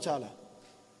subhanahu wa ta'ala.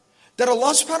 That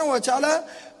Allah subhanahu wa ta'ala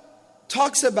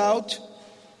talks about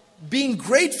being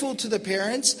grateful to the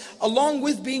parents along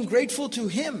with being grateful to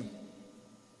Him.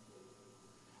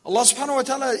 Allah subhanahu wa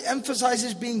ta'ala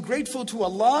emphasizes being grateful to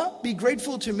Allah, be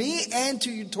grateful to me, and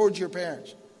towards your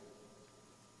parents.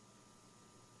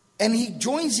 And He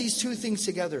joins these two things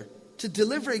together to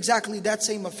deliver exactly that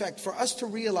same effect, for us to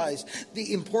realize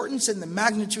the importance and the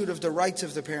magnitude of the rights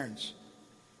of the parents.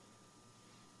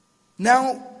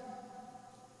 Now,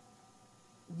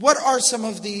 what are some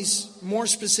of these more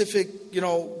specific,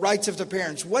 rights of the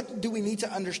parents? What do we need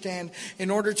to understand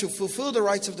in order to fulfill the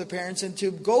rights of the parents and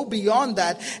to go beyond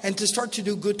that and to start to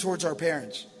do good towards our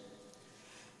parents?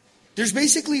 There's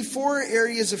basically 4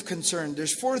 areas of concern.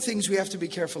 There's 4 things we have to be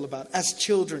careful about as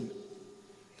children.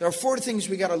 There are 4 things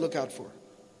we got to look out for.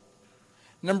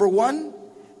 Number 1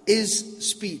 is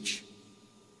speech.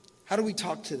 How do we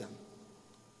talk to them?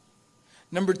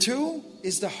 Number 2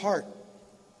 is the heart.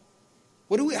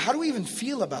 How do we even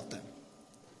feel about them?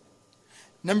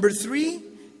 Number 3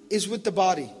 is with the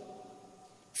body.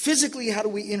 Physically, how do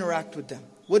we interact with them?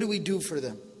 What do we do for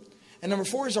them? And number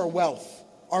 4 is our wealth,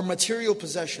 our material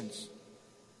possessions.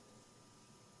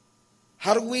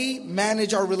 How do we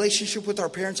manage our relationship with our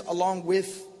parents along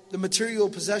with the material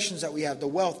possessions that we have, the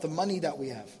wealth, the money that we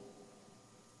have?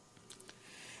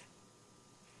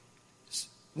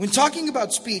 When talking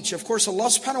about speech, of course, Allah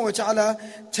subhanahu wa ta'ala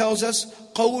tells us,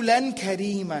 قَوْلًا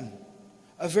كَرِيمًا,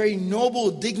 a very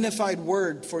noble, dignified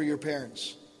word for your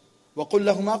parents. وَقُلْ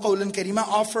لَهُمَا قَوْلًا كَرِيمًا,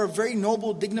 offer a very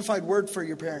noble, dignified word for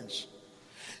your parents.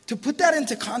 To put that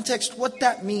into context, what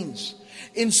that means.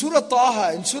 In Surah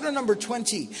Taha, in Surah number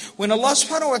 20, when Allah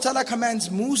subhanahu wa ta'ala commands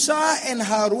Musa and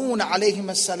Harun alayhim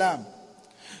as-salam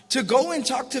to go and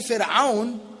talk to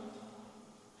Fir'aun,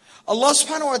 Allah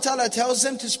subhanahu wa ta'ala tells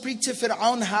them to speak to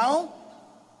Fir'aun how?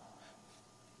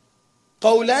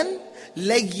 قَوْلًا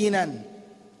لَيِّنًا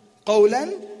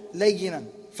قَوْلًا لَيِّنًا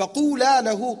فَقُولَا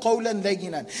لَهُ قَوْلًا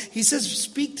لَيِّنًا. He says,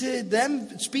 speak to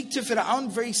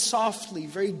Fir'aun very softly,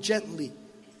 very gently.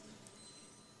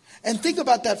 And think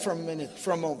about that for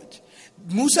a moment.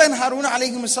 Musa and Harun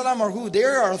alayhim as-salam are who? They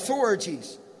are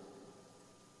authorities.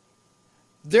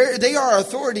 They are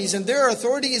authorities, and their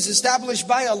authority is established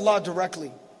by Allah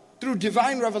directly. Through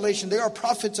divine revelation. They are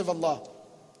prophets of Allah.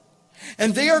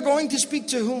 And they are going to speak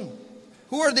to whom?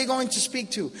 Who are they going to speak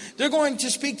to? They're going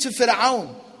to speak to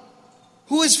Fir'aun.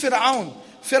 Who is Fir'aun?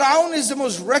 Fir'aun is the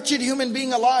most wretched human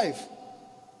being alive.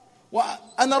 وَأَنَا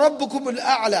رَبُّكُمُ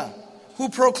الْأَعْلَى, who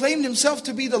proclaimed himself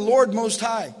to be the Lord Most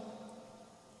High.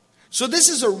 So this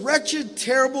is a wretched,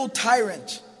 terrible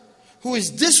tyrant who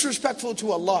is disrespectful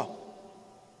to Allah.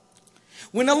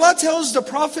 When Allah tells the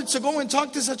prophets to go and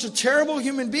talk to such a terrible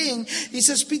human being, He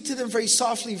says, speak to them very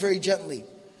softly, very gently.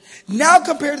 Now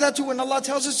compare that to when Allah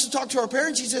tells us to talk to our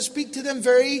parents. He says, speak to them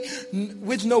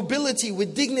with nobility,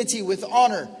 with dignity, with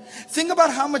honor. Think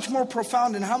about how much more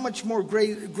profound and how much more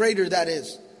greater that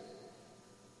is.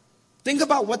 Think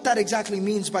about what that exactly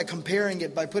means by comparing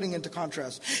it, by putting it into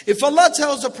contrast. If Allah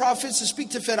tells the prophets to speak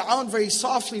to Fir'aun very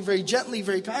softly, very gently,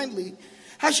 very kindly,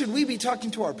 how should we be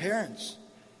talking to our parents?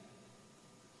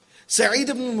 Sa'id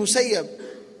ibn Musayyab,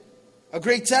 a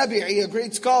great tabi'i, a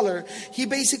great scholar, he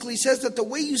basically says that the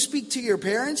way you speak to your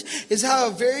parents is how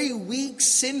a very weak,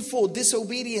 sinful,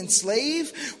 disobedient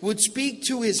slave would speak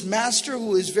to his master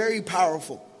who is very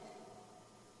powerful.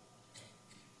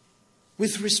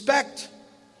 With respect,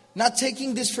 not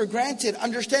taking this for granted,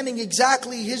 understanding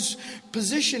exactly his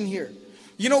position here.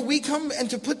 You know, we come, and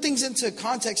to put things into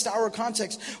context, our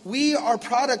context, we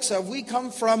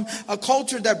come from a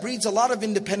culture that breeds a lot of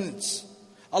independence,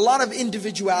 a lot of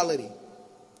individuality.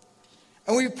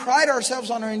 And we pride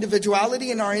ourselves on our individuality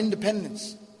and our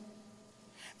independence.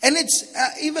 And it's,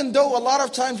 even though a lot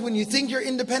of times when you think you're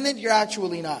independent, you're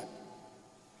actually not.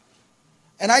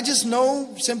 And I just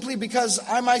know, simply because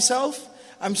I myself,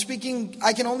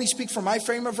 I can only speak from my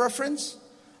frame of reference.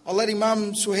 I'll let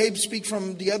Imam Suhaib speak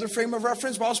from the other frame of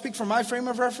reference, but I'll speak from my frame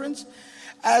of reference.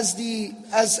 As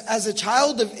a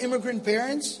child of immigrant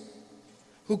parents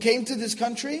who came to this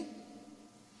country,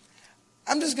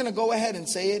 I'm just going to go ahead and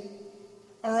say it.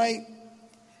 All right?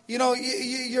 You know,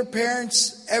 your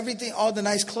parents, everything, all the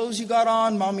nice clothes you got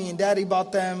on, mommy and daddy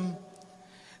bought them.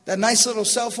 That nice little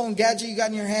cell phone gadget you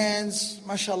got in your hands,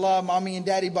 mashallah, mommy and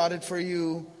daddy bought it for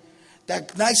you.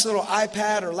 That nice little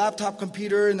iPad or laptop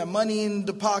computer, and the money in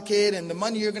the pocket, and the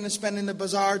money you're going to spend in the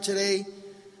bazaar today.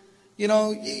 You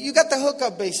know, you got the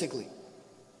hookup basically.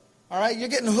 All right, you're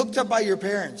getting hooked up by your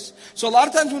parents. So a lot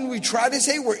of times when we try to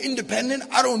say we're independent,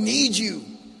 I don't need you.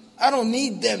 I don't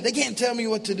need them. They can't tell me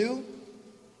what to do.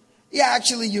 Yeah,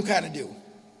 actually you kind of do.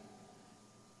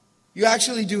 You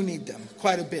actually do need them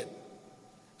quite a bit.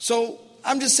 So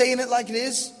I'm just saying it like it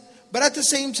is. But at the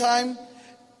same time,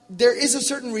 there is a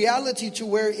certain reality to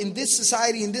where in this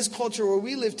society, in this culture where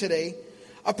we live today,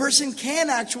 a person can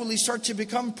actually start to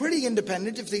become pretty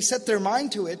independent if they set their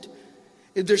mind to it.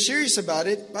 If they're serious about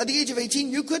it, by the age of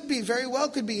 18, you could be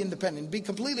independent, be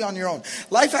completely on your own.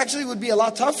 Life actually would be a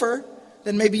lot tougher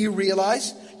than maybe you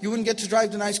realize. You wouldn't get to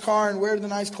drive the nice car and wear the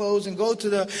nice clothes and go to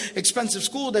the expensive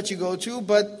school that you go to,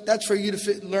 but that's for you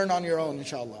to learn on your own,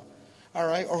 inshallah. All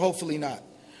right, or hopefully not.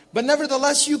 But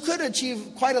nevertheless, you could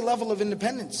achieve quite a level of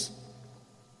independence.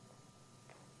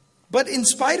 But in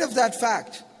spite of that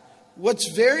fact, what's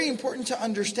very important to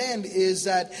understand is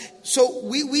that, so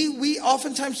we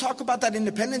oftentimes talk about that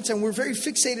independence, and we're very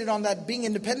fixated on that being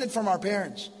independent from our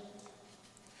parents.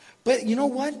 But you know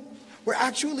what? We're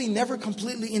actually never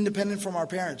completely independent from our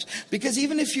parents. Because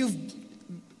even if you've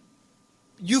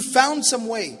found some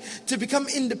way to become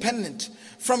independent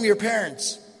from your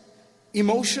parents,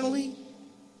 emotionally,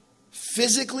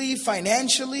 physically,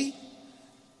 financially,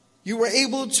 you were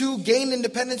able to gain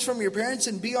independence from your parents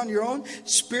and be on your own.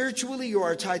 Spiritually, you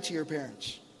are tied to your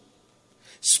parents.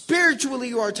 Spiritually,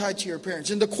 you are tied to your parents.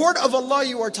 In the court of Allah,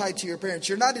 you are tied to your parents.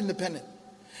 You're not independent.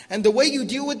 And the way you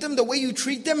deal with them, the way you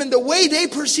treat them, and the way they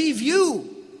perceive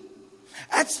you.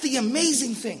 That's the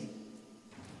amazing thing.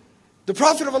 The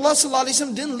Prophet of Allah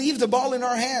ﷺ didn't leave the ball in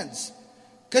our hands,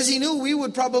 because he knew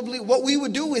what we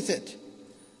would do with it.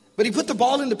 But he put the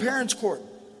ball in the parents' court.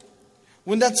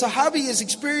 When that Sahabi is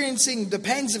experiencing the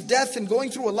pangs of death and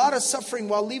going through a lot of suffering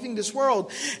while leaving this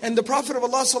world, and the Prophet of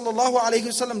Allah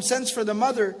ﷺ sends for the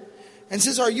mother and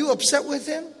says, "Are you upset with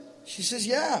him?" She says,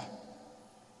 "Yeah."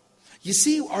 You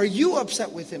see, are you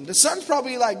upset with him? The son's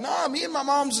probably like, "Nah, me and my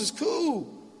mom's is cool.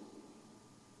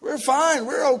 We're fine,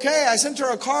 we're okay. I sent her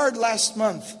a card last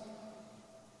month.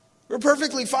 We're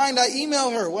perfectly fine. I email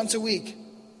her once a week.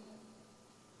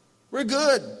 We're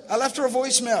good. I left her a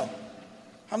voicemail.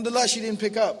 Alhamdulillah, she didn't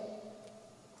pick up."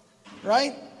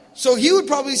 Right? So he would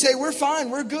probably say, "We're fine,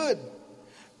 we're good."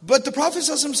 But the Prophet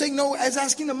ﷺ saying, no, as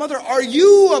asking the mother, "Are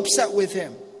you upset with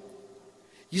him?"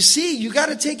 You see, you got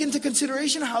to take into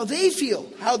consideration how they feel,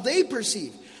 how they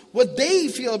perceive, what they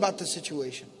feel about the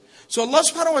situation. So Allah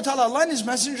subhanahu wa ta'ala, Allah and His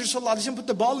Messenger sallallahu alaihi wasallam put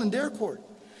the ball in their court.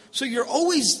 So you're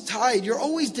always tied, you're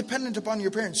always dependent upon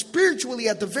your parents, spiritually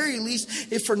at the very least,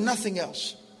 if for nothing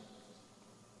else.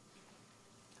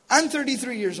 I'm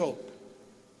 33 years old.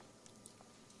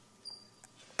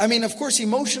 I mean, of course,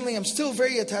 emotionally, I'm still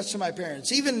very attached to my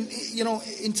parents. Even,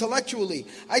 intellectually,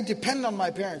 I depend on my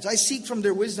parents. I seek from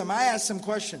their wisdom. I ask them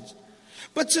questions.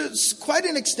 But to quite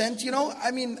an extent,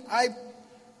 I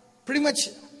pretty much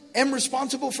am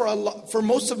responsible for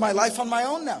most of my life on my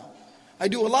own now. I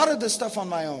do a lot of this stuff on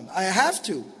my own. I have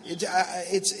to.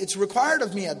 It's required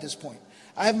of me at this point.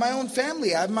 I have my own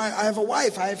family. I have a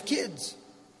wife. I have kids.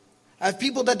 I have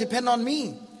people that depend on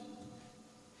me.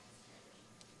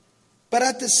 But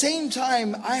at the same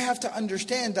time, I have to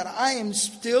understand that I am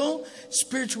still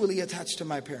spiritually attached to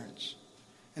my parents.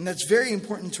 And that's very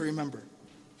important to remember.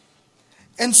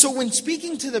 And so when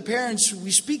speaking to the parents, we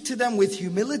speak to them with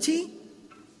humility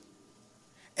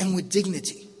and with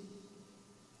dignity.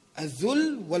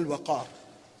 Adh-dhul wal-waqar.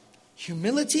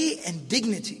 Humility and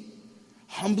dignity.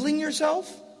 Humbling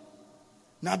yourself,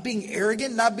 not being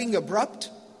arrogant, not being abrupt.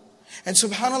 And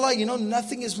subhanAllah,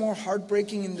 nothing is more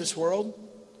heartbreaking in this world.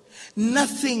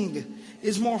 Nothing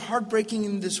is more heartbreaking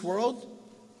in this world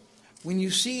when you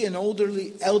see an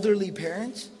elderly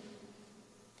parent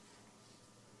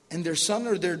and their son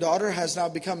or their daughter has now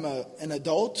become an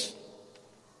adult.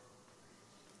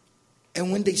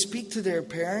 And when they speak to their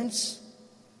parents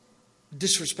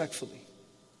disrespectfully,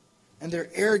 and they're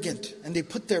arrogant and they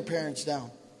put their parents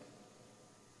down.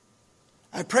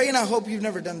 I pray and I hope you've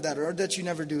never done that, or that you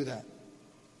never do that.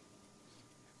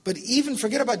 But even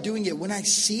forget about doing it. When I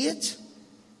see it,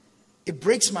 it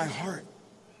breaks my heart.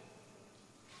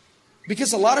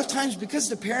 Because a lot of times, because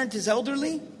the parent is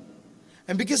elderly,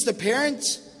 and because the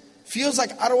parent feels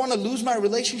like, I don't want to lose my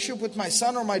relationship with my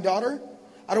son or my daughter,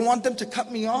 I don't want them to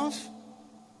cut me off,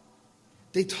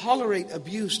 they tolerate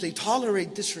abuse, they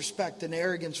tolerate disrespect and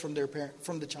arrogance from their parent,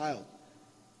 from the child.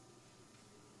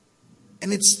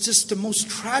 And it's just the most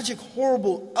tragic,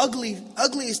 horrible,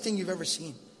 ugliest thing you've ever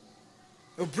seen.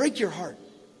 It will break your heart.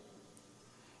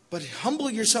 But humble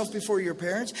yourself before your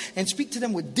parents and speak to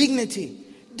them with dignity.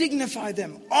 Dignify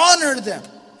them. Honor them.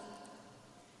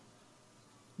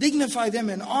 Dignify them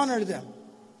and honor them.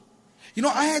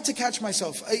 I had to catch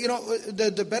myself.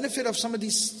 The benefit of some of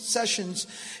these sessions,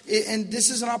 and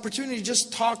this is an opportunity to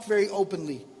just talk very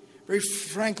openly, very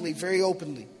frankly, very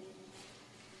openly.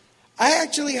 I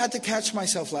actually had to catch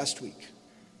myself last week.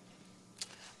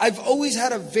 I've always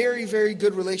had a very, very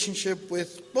good relationship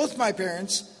with both my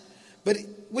parents, but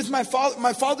with my father.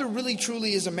 My father really,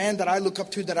 truly is a man that I look up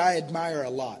to, that I admire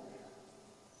a lot.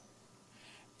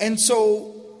 And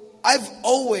so I've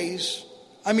always,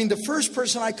 the first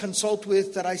person I consult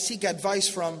with, that I seek advice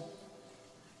from,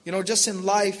 just in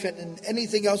life and in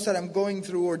anything else that I'm going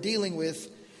through or dealing with,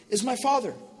 is my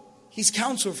father. He's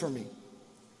counsel for me.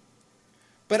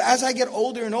 But as I get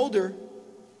older and older,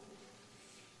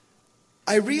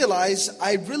 I realize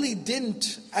I really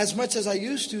didn't, as much as I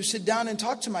used to, sit down and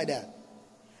talk to my dad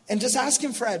and just ask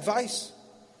him for advice.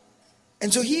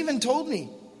 And so he even told me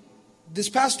this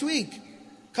past week,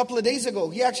 a couple of days ago,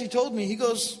 he actually told me, he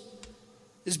goes,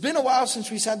 "It's been a while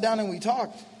since we sat down and we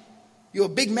talked. You're a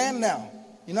big man now.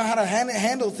 You know how to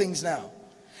handle things now."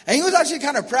 And he was actually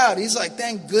kind of proud. He's like,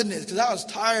 "Thank goodness, because I was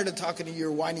tired of talking to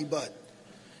your whiny butt."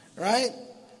 Right?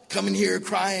 Coming here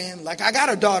crying, like, I got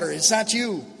a daughter, it's not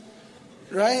you.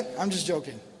 Right? I'm just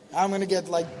joking. I'm going to get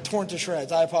torn to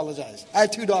shreds. I apologize. I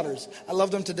have 2 daughters. I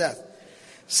love them to death.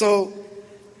 So,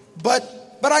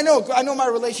 but But I know my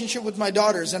relationship with my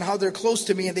daughters and how they're close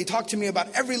to me and they talk to me about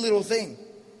every little thing.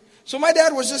 So my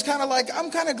dad was just kind of like,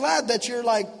 I'm kind of glad that you're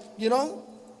like,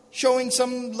 showing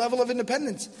some level of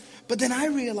independence. But then I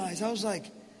realized, I was like,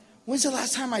 when's the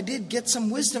last time I did get some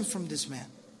wisdom from this man?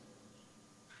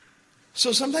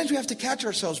 So sometimes we have to catch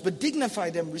ourselves, but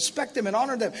dignify them, respect them, and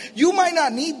honor them. You might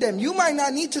not need them. You might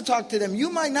not need to talk to them. You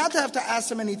might not have to ask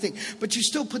them anything. But you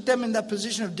still put them in that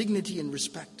position of dignity and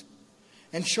respect.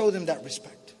 And show them that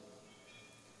respect.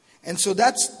 And so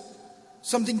that's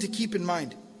something to keep in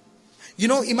mind.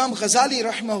 Imam Ghazali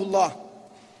rahimahullah,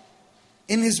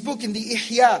 in his book, in the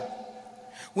Ihya,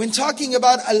 when talking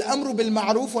about al-amru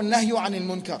bil-ma'ruf wal-nahyu anil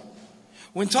munkar,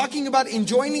 when talking about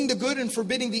enjoining the good and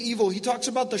forbidding the evil, he talks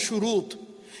about the shurut.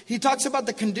 He talks about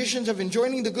the conditions of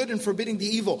enjoining the good and forbidding the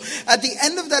evil. At the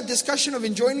end of that discussion of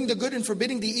enjoining the good and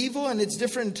forbidding the evil and its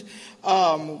different,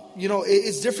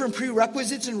 its different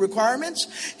prerequisites and requirements,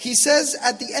 he says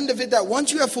at the end of it that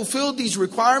once you have fulfilled these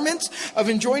requirements of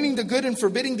enjoining the good and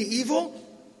forbidding the evil,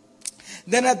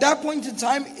 then at that point in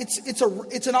time,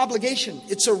 it's an obligation,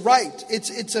 it's a right,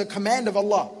 it's a command of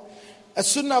Allah. A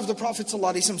sunnah of the Prophet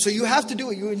ﷺ. So you have to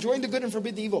do it. You enjoy the good and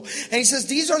forbid the evil. And he says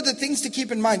these are the things to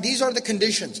keep in mind. These are the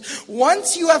conditions.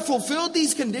 Once you have fulfilled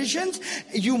these conditions,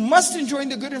 you must enjoy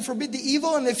the good and forbid the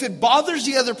evil. And if it bothers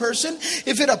the other person,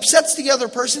 if it upsets the other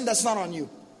person, that's not on you.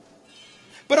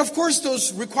 But of course,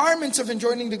 those requirements of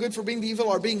enjoining the good, forbidding the evil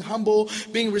are being humble,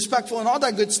 being respectful, and all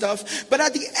that good stuff. But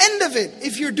at the end of it,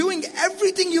 if you're doing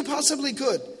everything you possibly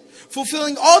could,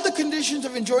 fulfilling all the conditions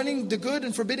of enjoining the good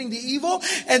and forbidding the evil,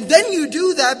 and then you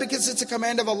do that because it's a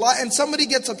command of Allah, and somebody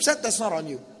gets upset, that's not on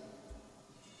you.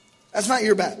 That's not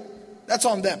your bad. That's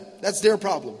on them. That's their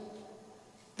problem.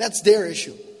 That's their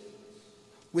issue.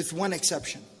 With one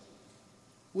exception.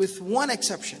 With one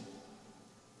exception.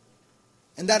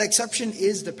 And that exception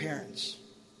is the parents.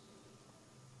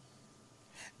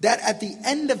 That at the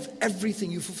end of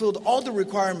everything, you fulfilled all the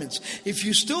requirements. If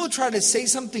you still try to say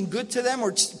something good to them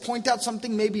or point out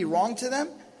something maybe wrong to them,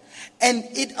 and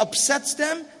it upsets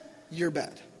them, you're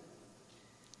bad.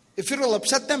 If it'll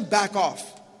upset them, back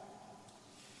off.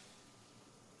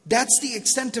 That's the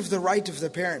extent of the right of the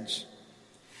parents.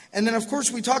 And then of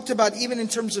course we talked about, even in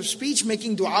terms of speech,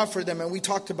 making dua for them, and we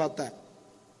talked about that.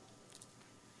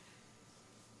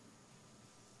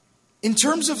 In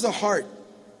terms of the heart,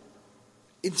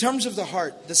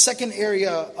 the second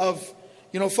area of,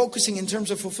 focusing in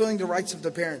terms of fulfilling the rights of the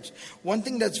parents. One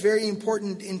thing that's very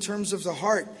important in terms of the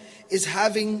heart is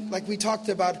having, like we talked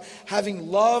about, having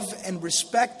love and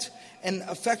respect and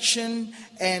affection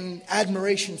and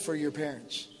admiration for your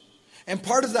parents. And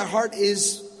part of that heart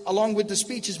is, along with the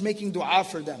speech, is making dua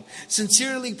for them.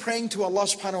 Sincerely praying to Allah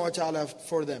subhanahu wa ta'ala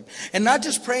for them. And not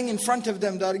just praying in front of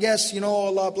them that, yes,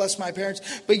 Allah bless my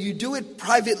parents. But you do it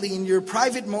privately, in your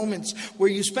private moments where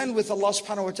you spend with Allah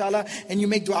subhanahu wa ta'ala, and you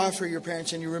make dua for your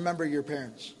parents and you remember your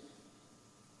parents.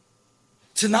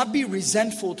 To not be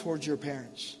resentful towards your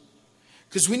parents.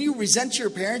 Because when you resent your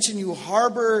parents and you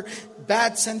harbor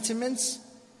bad sentiments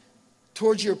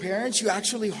towards your parents, you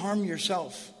actually harm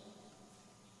yourself.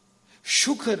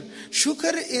 Shukr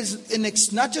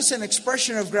is not just an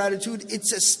expression of gratitude,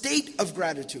 it's a state of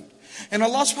gratitude. And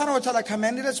Allah subhanahu wa ta'ala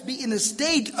commanded us be in a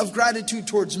state of gratitude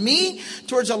towards me,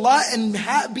 towards Allah, and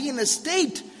be in a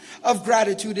state of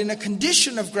gratitude, in a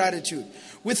condition of gratitude,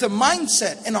 with a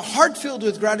mindset and a heart filled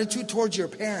with gratitude towards your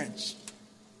parents.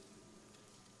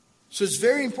 So it's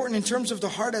very important in terms of the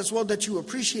heart as well that you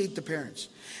appreciate the parents.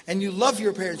 And you love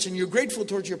your parents and you're grateful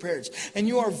towards your parents. And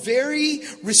you are very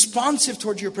responsive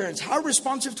towards your parents. How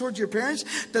responsive towards your parents?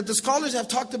 That the scholars have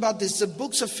talked about this. The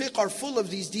books of fiqh are full of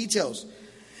these details.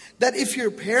 That if your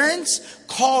parents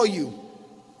call you,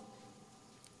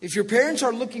 if your parents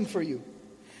are looking for you,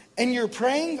 and you're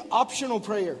praying optional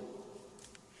prayer,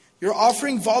 you're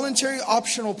offering voluntary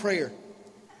optional prayer,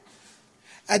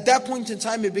 at that point in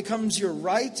time, it becomes your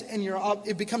right and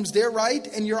it becomes their right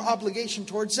and your obligation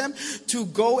towards them to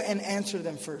go and answer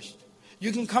them first.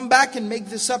 You can come back and make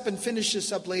this up and finish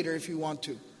this up later if you want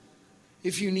to,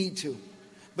 if you need to.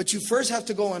 But you first have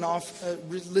to go and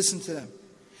listen to them.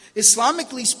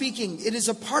 Islamically speaking, it is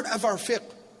a part of our fiqh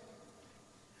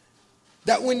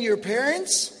that when your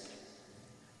parents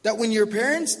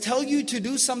tell you to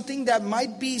do something that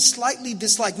might be slightly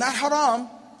disliked, not haram.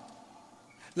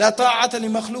 لا طاعة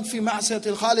لمخلوق في معصية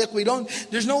الخالق.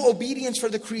 There's no obedience for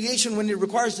the creation when it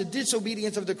requires the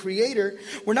disobedience of the Creator.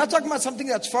 We're not talking about something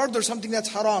that's fard or something that's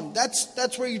haram.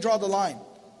 That's where you draw the line.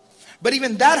 But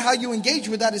even that, how you engage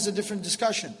with that is a different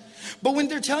discussion. But when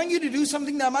they're telling you to do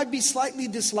something that might be slightly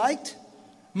disliked,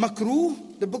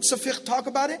 makruh, the books of fiqh talk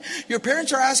about it. Your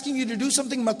parents are asking you to do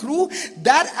something makruh.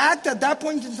 That act at that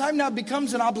point in time now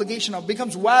becomes an obligation,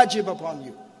 becomes wajib upon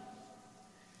you.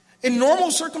 In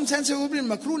normal circumstances, it would be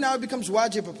makruh, now it becomes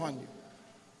wajib upon you.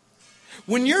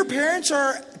 When your parents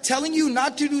are telling you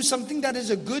not to do something that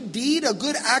is a good deed, a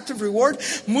good act of reward,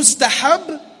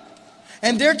 mustahab,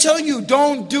 and they're telling you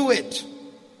don't do it.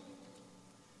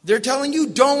 They're telling you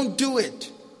don't do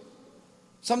it.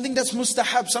 Something that's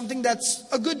mustahab, something that's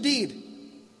a good deed.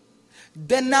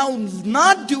 Then now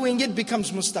not doing it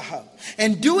becomes mustahab.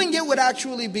 And doing it would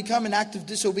actually become an act of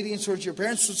disobedience towards your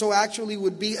parents, so actually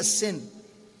would be a sin.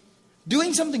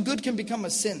 Doing something good can become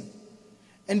a sin.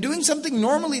 And doing something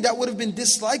normally that would have been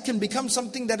disliked can become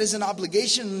something that is an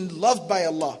obligation loved by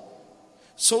Allah,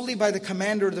 solely by the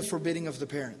command or the forbidding of the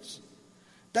parents.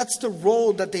 That's the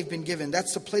role that they've been given.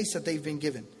 That's the place that they've been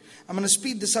given. I'm going to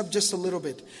speed this up just a little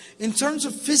bit. In terms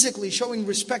of physically showing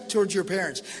respect towards your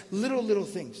parents, little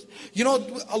things. You know,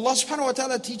 Allah subhanahu wa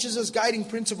ta'ala teaches us guiding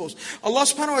principles. Allah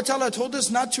subhanahu wa ta'ala told us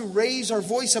not to raise our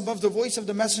voice above the voice of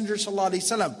the Messenger sallallahu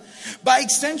alaihi wasallam. By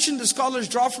extension, the scholars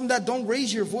draw from that, don't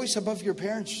raise your voice above your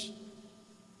parents.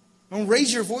 Don't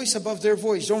raise your voice above their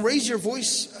voice. Don't raise your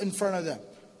voice in front of them.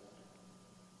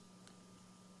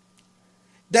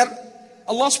 That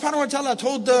Allah subhanahu wa ta'ala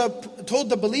told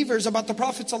the believers about the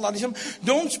Prophet sallallahu alaihi wasallam,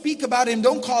 don't speak about him,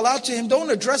 don't call out to him, don't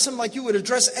address him like you would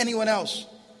address anyone else.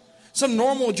 Some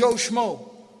normal Joe Schmo.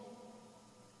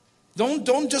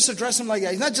 Don't just address him like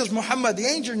that. He's not just Muhammad. He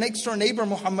ain't your next door neighbor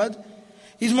Muhammad.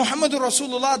 He's Muhammadur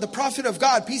Rasulullah, the Prophet of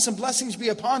God. Peace and blessings be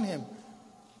upon him.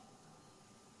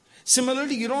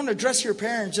 Similarly, you don't address your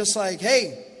parents just like,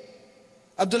 hey,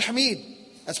 Abdul Hamid.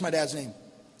 That's my dad's name.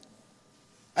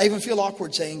 I even feel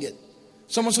awkward saying it.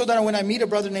 So much so that when I meet a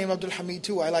brother named Abdul Hamid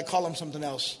too, I call him something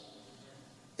else.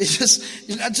 It's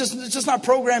just not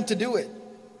programmed to do it.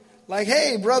 Like,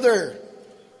 hey, brother.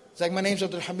 It's like, my name's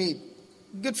Abdul Hamid.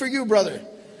 Good for you, brother.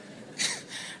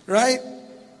 Right?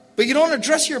 But you don't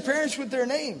address your parents with their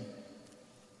name.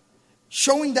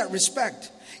 Showing that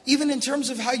respect. Even in terms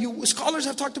of scholars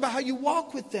have talked about how you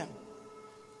walk with them.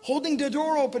 Holding the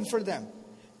door open for them.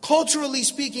 Culturally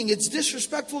speaking, if it's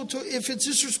disrespectful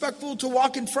to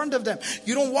walk in front of them,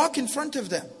 you don't walk in front of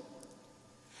them.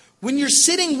 When you're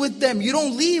sitting with them, you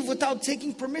don't leave without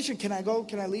taking permission. Can I go?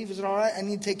 Can I leave? Is it all right? I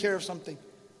need to take care of something.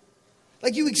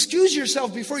 Like, you excuse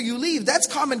yourself before you leave. That's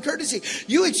common courtesy.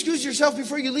 You excuse yourself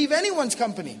before you leave anyone's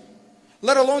company,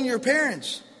 let alone your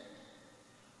parents.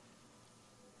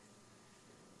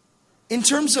 In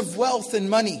terms of wealth and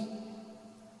money,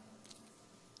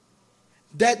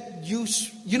 that you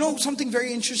know something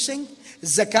very interesting?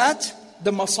 Zakat,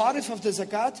 the masarif of the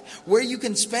zakat, where you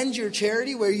can spend your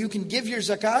charity, where you can give your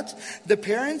zakat. The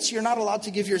parents, you're not allowed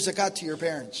to give your zakat to your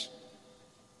parents.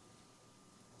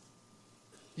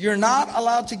 You're not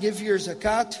allowed to give your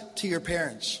zakat to your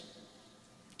parents.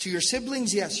 To your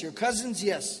siblings, yes. Your cousins,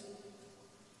 yes.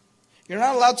 You're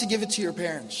not allowed to give it to your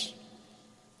parents.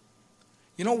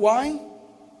 You know why?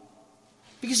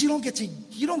 Because you don't get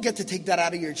to take that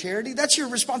out of your charity. That's your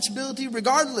responsibility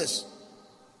regardless.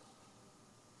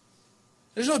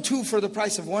 There's no two for the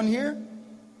price of one here.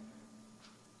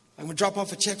 I'm going to drop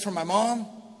off a check from my mom.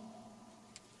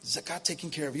 Zakat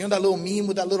taken care of. You know that little meme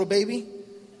with that little baby?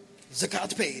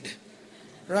 Zakat paid.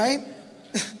 Right?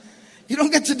 You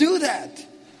don't get to do that.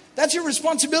 That's your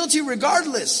responsibility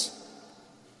regardless.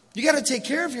 You got to take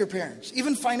care of your parents,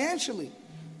 even financially.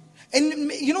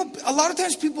 And, you know, a lot of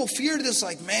times people fear this,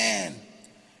 like, man,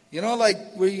 you know,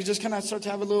 like where you just kind of start to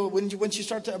have a little, once you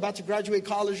start about to graduate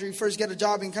college or you first get a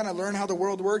job and kind of learn how the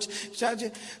world works.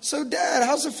 So, Dad,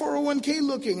 how's the 401k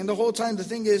looking? And the whole time the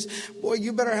thing is, boy,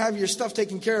 you better have your stuff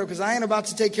taken care of because I ain't about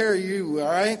to take care of you, all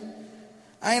right?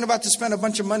 I ain't about to spend a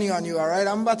bunch of money on you, all right?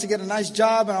 I'm about to get a nice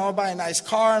job and I want to buy a nice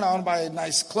car and I want to buy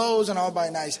nice clothes and I want to buy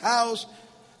a nice house.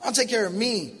 I'll take care of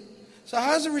me. So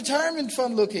how's the retirement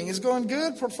fund looking? Is it going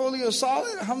good? Portfolio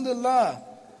solid? Alhamdulillah.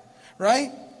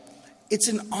 Right? It's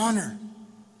an honor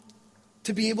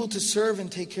to be able to serve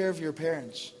and take care of your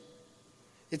parents.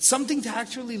 It's something to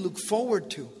actually look forward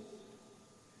to.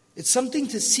 It's something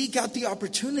to seek out the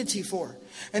opportunity for.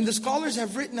 And the scholars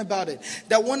have written about it,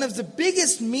 that one of the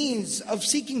biggest means of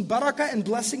seeking barakah and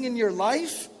blessing in your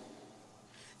life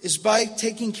is by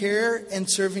taking care and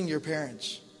serving your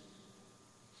parents.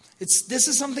 This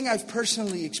is something I've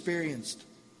personally experienced.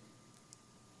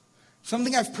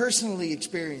 Something I've personally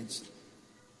experienced.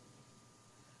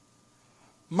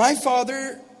 My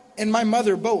father and my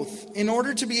mother both, in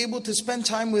order to be able to spend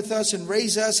time with us and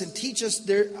raise us and teach us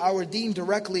our deen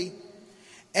directly,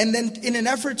 And then in an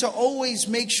effort to always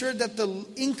make sure that the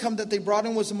income that they brought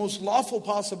in was the most lawful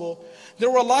possible, there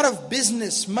were a lot of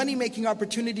business, money-making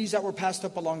opportunities that were passed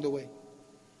up along the way,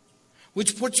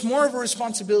 which puts more of a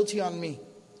responsibility on me.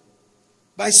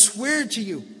 But I swear to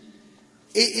you,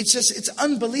 it's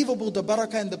unbelievable the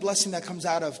barakah and the blessing that comes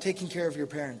out of taking care of your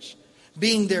parents,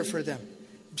 being there for them,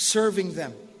 serving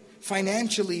them,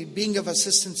 financially being of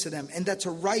assistance to them. And that's a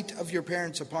right of your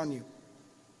parents upon you.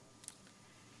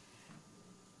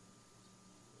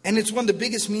 And it's one of the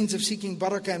biggest means of seeking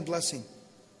barakah and blessing.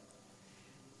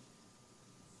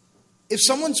 If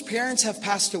someone's parents have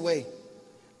passed away,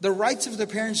 the rights of the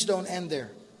parents don't end there.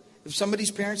 If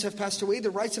somebody's parents have passed away, the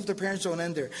rights of the parents don't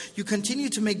end there. You continue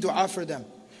to make dua for them,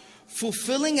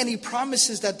 fulfilling any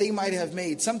promises that they might have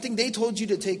made, something they told you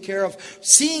to take care of.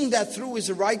 Seeing that through is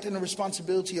a right and a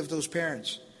responsibility of those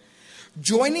parents.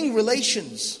 Joining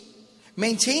relations,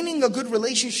 maintaining a good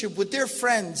relationship with their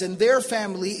friends and their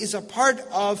family is a part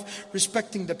of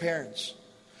respecting the parents.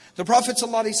 The Prophet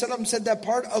ﷺ said that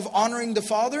part of honoring the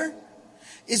father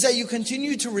is that you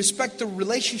continue to respect the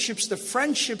relationships, the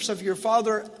friendships of your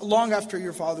father long after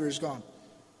your father is gone.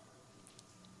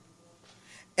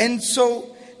 And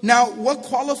so, now what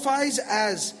qualifies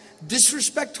as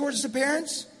disrespect towards the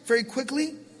parents? Very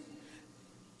quickly,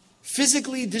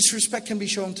 physically disrespect can be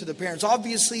shown to the parents.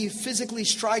 Obviously, physically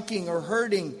striking or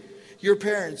hurting your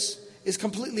parents is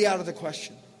completely out of the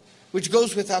question, which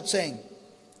goes without saying.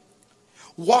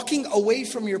 Walking away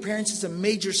from your parents is a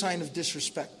major sign of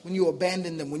disrespect. When you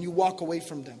abandon them, when you walk away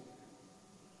from them.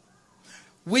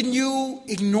 When you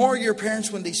ignore your parents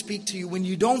when they speak to you, when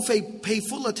you don't pay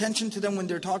full attention to them when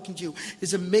they're talking to you,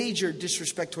 is a major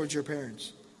disrespect towards your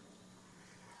parents.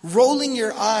 Rolling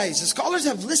your eyes. The scholars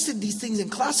have listed these things in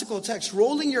classical texts.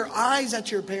 Rolling your eyes at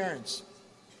your parents.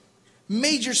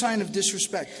 Major sign of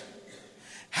disrespect.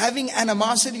 Having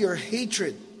animosity or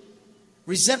hatred,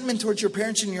 resentment towards your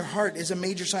parents in your heart is a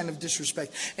major sign of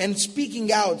disrespect. And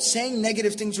speaking out, saying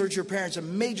negative things towards your parents, a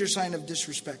major sign of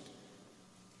disrespect.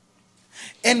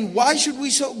 And why should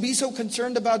we be so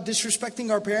concerned about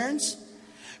disrespecting our parents?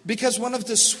 Because one of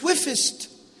the swiftest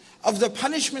of the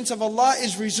punishments of Allah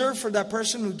is reserved for that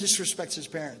person who disrespects his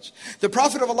parents. The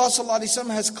Prophet of Allah ﷺ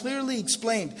has clearly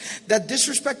explained that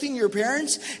disrespecting your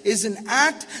parents is an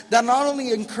act that not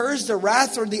only incurs the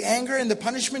wrath or the anger and the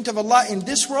punishment of Allah in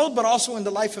this world, but also in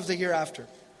the life of the hereafter.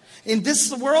 In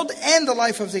this world and the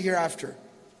life of the hereafter.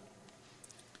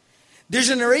 There's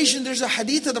a narration, there's a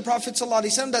hadith of the Prophet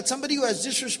ﷺ that somebody who has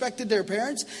disrespected their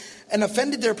parents and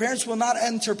offended their parents will not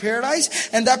enter paradise,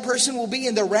 and that person will be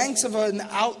in the ranks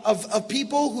of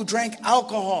people who drank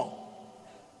alcohol.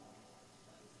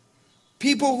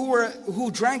 People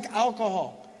who drank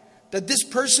alcohol. That this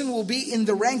person will be in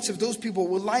the ranks of those people,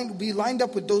 will be lined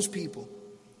up with those people.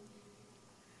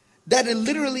 That it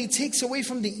literally takes away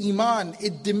from the iman,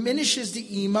 it diminishes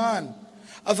the iman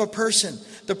of a person,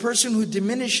 the person who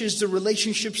diminishes the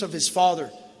relationships of his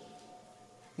father.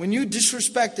 When you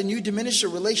disrespect and you diminish the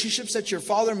relationships that your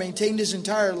father maintained his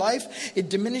entire life, it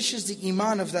diminishes the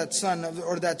iman of that son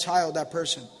or that child, that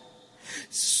person.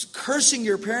 Cursing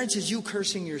your parents is you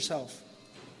cursing yourself.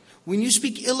 When you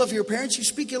speak ill of your parents, you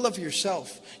speak ill of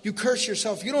yourself. You curse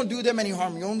yourself. You don't do them any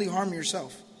harm. You only harm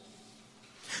yourself.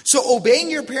 So obeying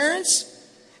your parents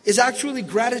is actually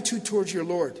gratitude towards your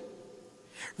Lord.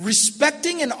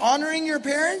 Respecting and honoring your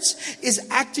parents is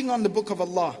acting on the book of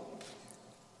Allah.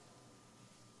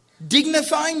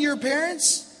 Dignifying your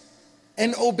parents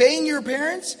and obeying your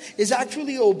parents is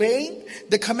actually obeying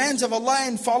the commands of Allah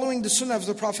and following the sunnah of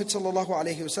the Prophet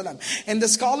ﷺ. And the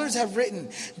scholars have written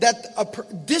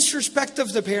that disrespect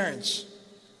of the parents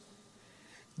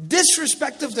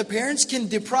can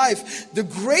deprive the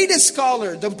greatest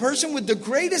scholar, the person with the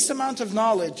greatest amount of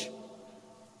knowledge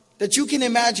that you can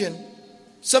imagine.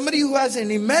 Somebody who has an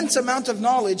immense amount of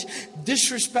knowledge,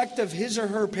 disrespect of his or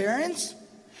her parents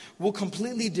will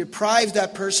completely deprive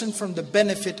that person from the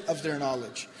benefit of their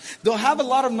knowledge. They'll have a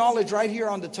lot of knowledge right here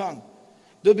on the tongue.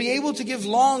 They'll be able to give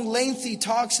long, lengthy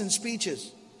talks and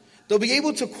speeches. They'll be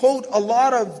able to quote a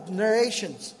lot of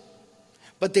narrations.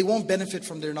 But they won't benefit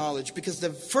from their knowledge, because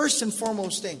the first and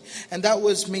foremost thing, and that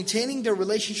was maintaining their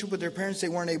relationship with their parents, they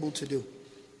weren't able to do.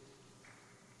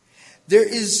 There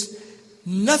is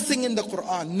nothing in the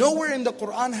Quran, nowhere in the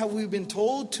Quran have we been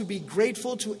told to be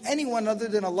grateful to anyone other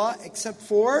than Allah except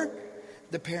for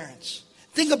the parents.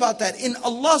 Think about that. In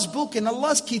Allah's book, in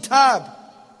Allah's kitab,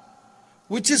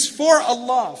 which is for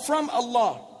Allah, from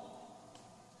Allah,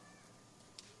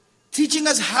 teaching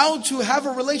us how to have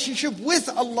a relationship with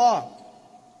Allah.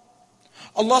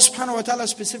 Allah subhanahu wa ta'ala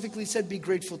specifically said, be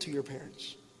grateful to your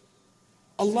parents.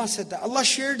 Allah said that. Allah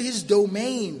shared His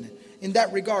domain in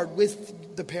that regard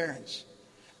with the parents.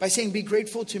 By saying, be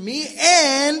grateful to me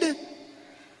and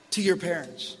to your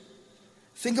parents.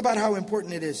 Think about how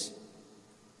important it is.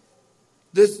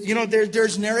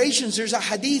 There's narrations, there's a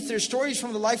hadith, there's stories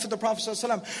from the life of the Prophet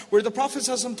ﷺ, where the Prophet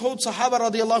ﷺ told Sahaba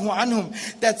radiallahu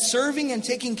anhum that serving and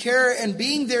taking care and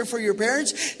being there for your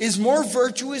parents is more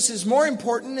virtuous, is more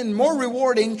important and more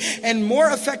rewarding and more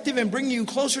effective in bringing you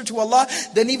closer to Allah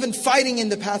than even fighting in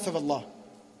the path of Allah.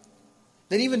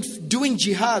 Than even doing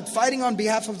jihad, fighting on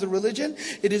behalf of the religion.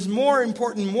 It is more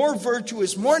important, more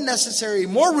virtuous, more necessary,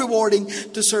 more rewarding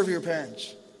to serve your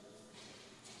parents.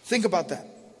 Think about that.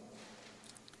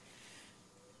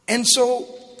 And so,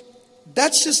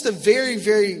 that's just a very,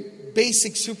 very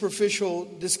basic, superficial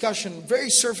discussion, very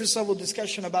surface level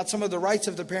discussion about some of the rights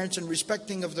of the parents and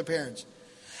respecting of the parents.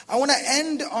 I want to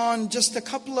end on just a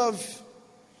couple of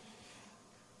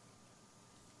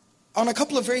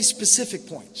very specific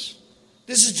points.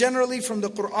 This is generally from the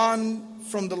Quran,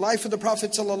 from the life of the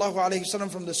Prophet ﷺ,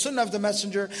 from the Sunnah of the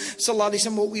Messenger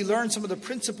ﷺ, what we learn, some of the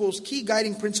principles, key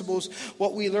guiding principles,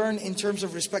 what we learn in terms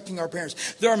of respecting our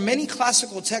parents. There are many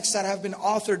classical texts that have been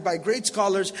authored by great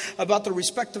scholars about the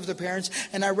respect of the parents,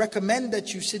 and I recommend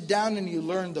that you sit down and you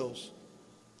learn those.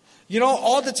 You know,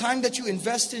 all the time that you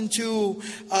invest into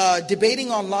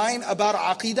debating online about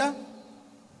Aqidah, you know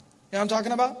what I'm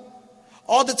talking about?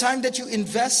 All the time that you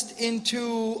invest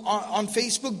into on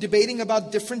Facebook debating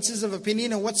about differences of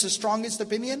opinion and what's the strongest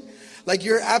opinion. Like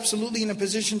you're absolutely in a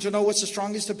position to know what's the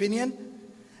strongest opinion.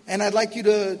 And I'd like you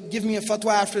to give me a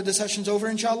fatwa after the session's over,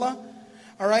 inshallah.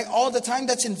 All right. All the time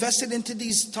that's invested into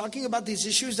talking about these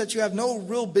issues that you have no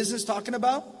real business talking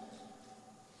about.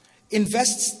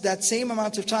 Invests that same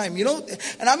amount of time. You know,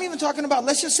 and I'm even talking about,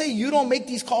 let's just say you don't make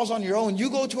these calls on your own. You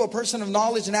go to a person of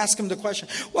knowledge and ask him the question.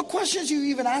 What questions do you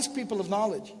even ask people of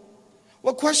knowledge?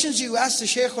 What questions do you ask the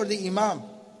sheikh or the imam?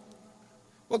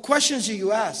 What questions do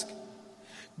you ask?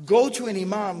 Go to an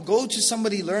imam, go to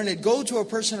somebody learned, go to a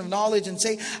person of knowledge and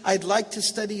say, I'd like to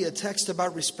study a text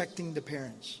about respecting the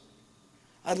parents.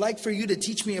 I'd like for you to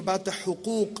teach me about the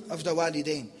huquq of the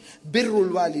walidain.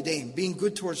 Birrul walidain, being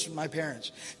good towards my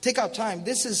parents. Take out time.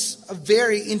 This is a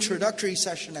very introductory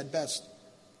session at best.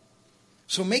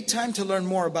 So make time to learn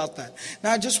more about that.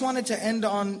 Now I just wanted to end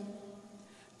on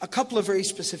a couple of very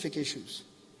specific issues.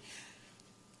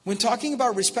 When talking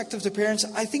about respect of the parents,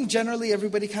 I think generally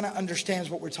everybody kind of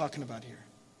understands what we're talking about here.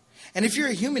 And if you're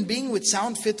a human being with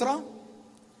sound fitrah,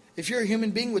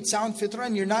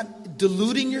 and you're not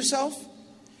deluding yourself,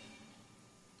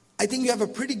 I think you have a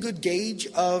pretty good gauge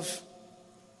of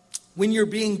when you're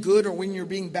being good or when you're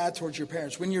being bad towards your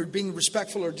parents, when you're being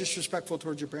respectful or disrespectful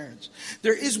towards your parents.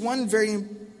 There is one very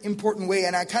important way,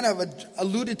 and I kind of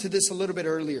alluded to this a little bit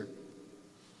earlier.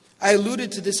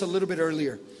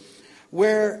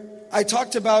 Where I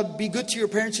talked about be good to your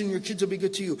parents and your kids will be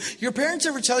good to you. Your parents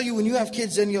ever tell you when you have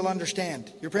kids, then you'll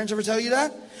understand? Your parents ever tell you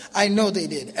that? I know they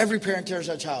did. Every parent tells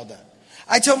their child that.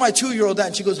 I tell my 2-year-old that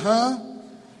and she goes, huh?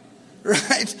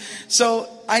 Right? So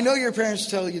I know your parents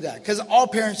tell you that because all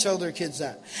parents tell their kids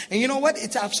that. And you know what?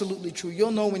 It's absolutely true.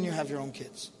 You'll know when you have your own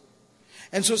kids.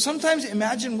 And so sometimes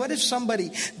imagine what if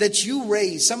somebody that you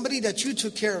raised, somebody that you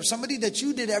took care of, somebody that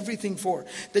you did everything for,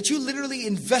 that you literally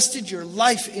invested your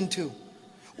life into.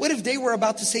 What if they were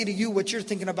about to say to you what you're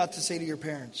thinking about to say to your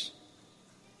parents?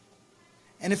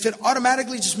 And if it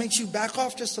automatically just makes you back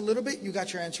off just a little bit, you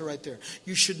got your answer right there.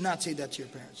 You should not say that to your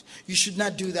parents. You should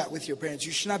not do that with your parents.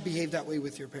 You should not behave that way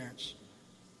with your parents.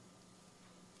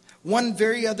 One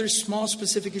very other small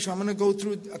specific issue. I'm going to go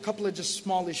through a couple of just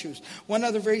small issues. One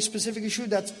other very specific issue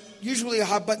that's usually a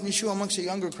hot button issue amongst a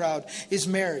younger crowd is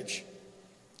marriage.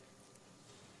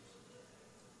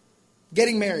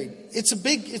 Getting married. It's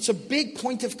a big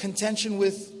point of contention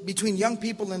between young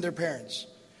people and their parents.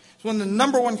 It's one of the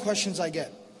number one questions I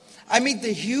get. I made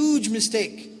the huge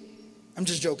mistake. I'm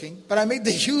just joking, but I made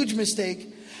the huge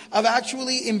mistake of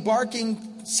actually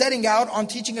setting out on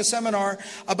teaching a seminar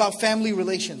about family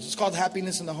relations. It's called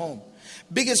Happiness in the Home.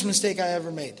 Biggest mistake I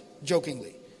ever made,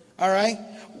 jokingly. All right?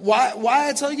 Why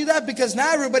I tell you that? Because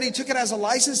now everybody took it as a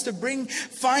license to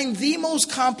find the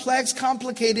most complex,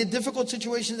 complicated, difficult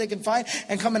situations they can find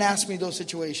and come and ask me those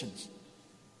situations.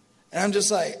 And I'm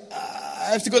just like, I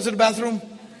have to go to the bathroom.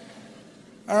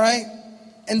 All right?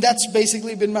 And that's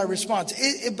basically been my response.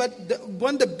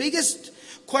 One of the biggest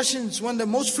questions, one of the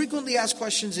most frequently asked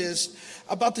questions is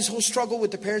about this whole struggle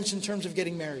with the parents in terms of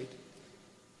getting married.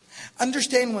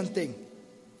 Understand one thing.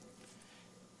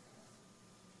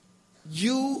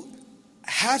 You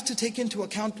have to take into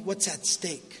account what's at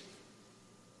stake.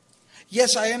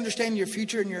 Yes, I understand your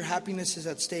future and your happiness is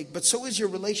at stake, but so is your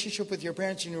relationship with your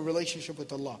parents and your relationship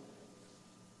with Allah.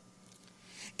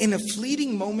 in a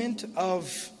fleeting moment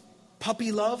of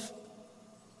puppy love,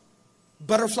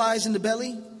 butterflies in the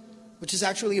belly, which is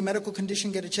actually a medical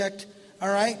condition, get it checked, all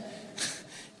right?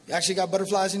 You actually got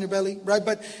butterflies in your belly, right?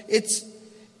 But it's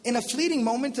in a fleeting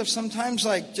moment of sometimes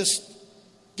like just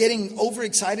getting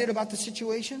overexcited about the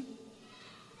situation.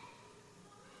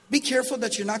 Be careful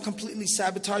that you're not completely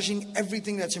sabotaging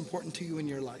everything that's important to you in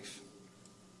your life.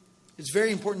 It's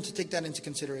very important to take that into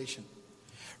consideration.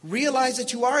 Realize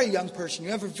that you are a young person. You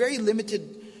have a very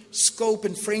limited scope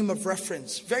and frame of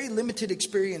reference, very limited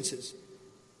experiences.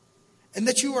 And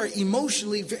that you are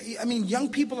emotionally, young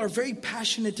people are very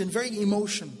passionate and very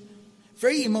emotional.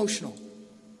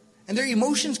 And their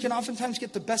emotions can oftentimes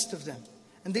get the best of them.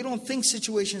 And they don't think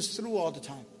situations through all the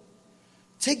time.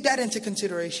 Take that into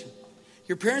consideration.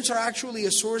 Your parents are actually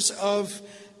a source of,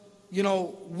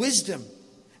 wisdom.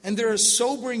 And they're a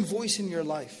sobering voice in your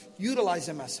life. Utilize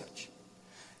them as such.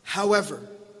 However,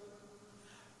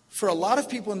 for a lot of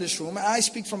people in this room, and I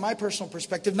speak from my personal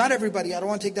perspective, not everybody, I don't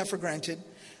want to take that for granted.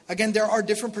 Again, there are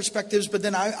different perspectives, but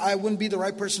then I wouldn't be the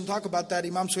right person to talk about that.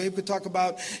 Imam Suhaib could talk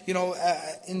about,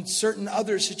 in certain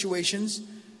other situations,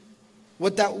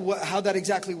 how that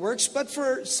exactly works. But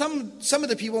for some of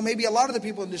the people, maybe a lot of the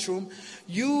people in this room,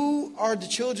 you are the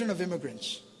children of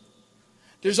immigrants.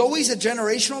 There's always a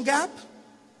generational gap,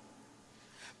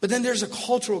 but then there's a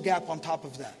cultural gap on top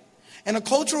of that. And a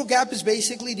cultural gap is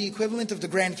basically the equivalent of the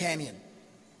Grand Canyon.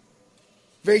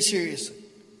 Very seriously.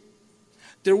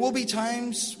 There will be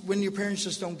times when your parents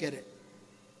just don't get it.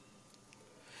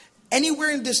 Anywhere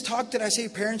in this talk did I say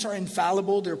parents are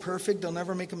infallible, they're perfect, they'll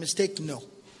never make a mistake? No.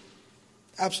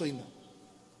 Absolutely no.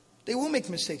 They will make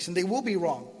mistakes and they will be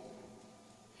wrong.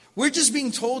 We're just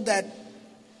being told that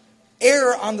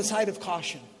err on the side of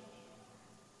caution.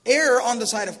 Err on the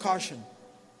side of caution.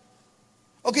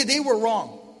 Okay, they were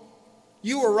wrong.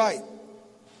 You were right.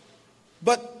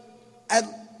 But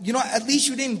at least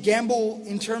you didn't gamble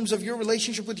in terms of your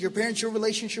relationship with your parents, your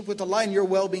relationship with Allah, and your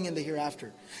well-being in the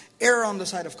hereafter. Err on the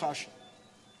side of caution.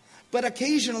 But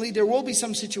occasionally there will be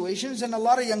some situations, and a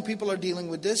lot of young people are dealing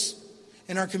with this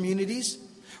in our communities,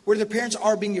 where the parents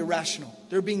are being irrational.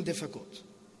 They're being difficult.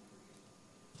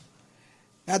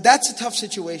 Now that's a tough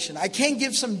situation. I can't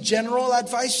give some general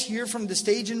advice here from the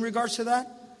stage in regards to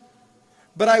that.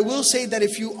 But I will say that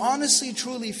if you honestly,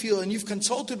 truly feel, and you've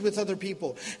consulted with other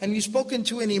people, and you've spoken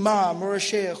to an imam or a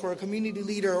sheikh or a community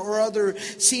leader or other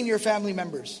senior family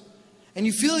members, and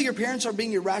you feel your parents are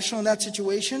being irrational in that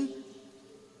situation,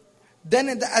 then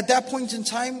at that point in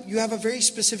time, you have a very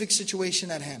specific situation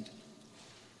at hand.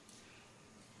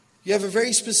 You have a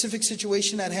very specific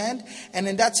situation at hand, and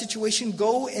in that situation,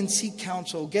 go and seek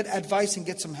counsel, get advice and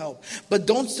get some help. But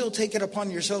don't still take it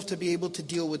upon yourself to be able to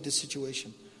deal with this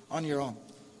situation on your own.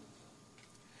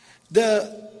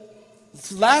 The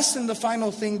last and the final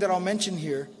thing that I'll mention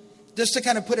here, just to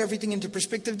kind of put everything into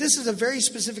perspective, this is a very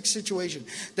specific situation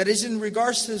that is in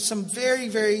regards to some very,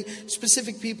 very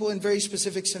specific people in very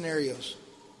specific scenarios.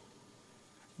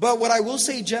 But what I will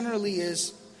say generally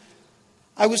is,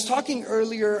 I was talking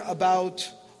earlier about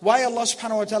why Allah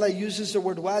subhanahu wa ta'ala uses the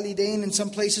word walidain, in some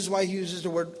places why He uses the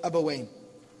word abawain.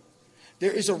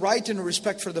 There is a right and a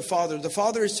respect for the father. The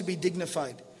father is to be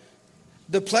dignified.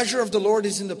 The pleasure of the Lord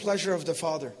is in the pleasure of the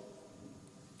Father.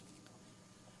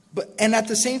 And at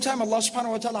the same time, Allah subhanahu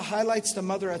wa ta'ala highlights the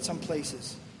mother at some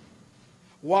places.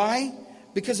 Why?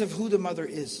 Because of who the mother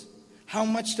is. How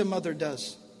much the mother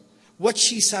does. What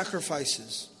she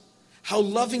sacrifices. How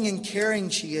loving and caring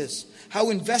she is. How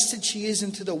invested she is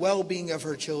into the well-being of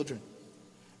her children.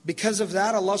 Because of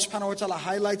that, Allah subhanahu wa ta'ala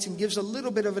highlights and gives a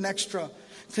little bit of an extra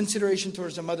consideration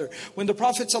towards the mother. When the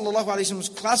Prophet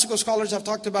ﷺ, classical scholars have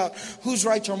talked about whose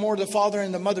rights are more, the father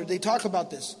and the mother. They talk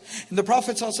about this. And the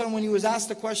Prophet ﷺ, when he was asked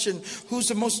the question, who's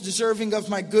the most deserving of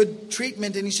my good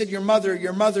treatment? And he said, your mother,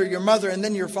 your mother, your mother, and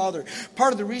then your father.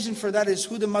 Part of the reason for that is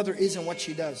who the mother is and what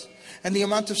she does. And the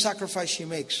amount of sacrifice she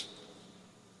makes.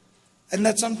 And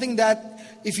that's something that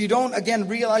if you don't, again,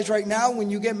 realize right now, when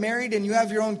you get married and you have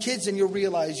your own kids, then you'll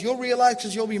realize. You'll realize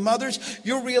because you'll be mothers.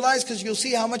 You'll realize because you'll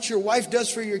see how much your wife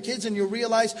does for your kids, and you'll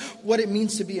realize what it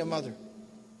means to be a mother.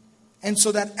 And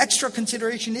so that extra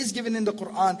consideration is given in the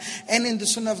Quran and in the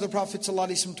Sunnah of the Prophet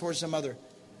ﷺ towards the mother.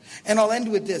 And I'll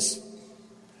end with this.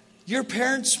 Your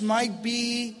parents might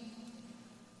be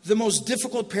the most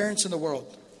difficult parents in the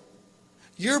world.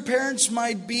 Your parents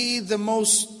might be the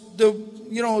most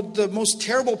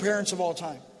terrible parents of all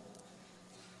time.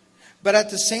 But at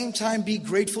the same time, be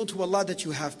grateful to Allah that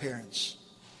you have parents.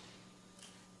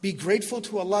 Be grateful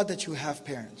to Allah that you have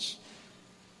parents.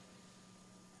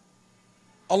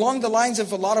 Along the lines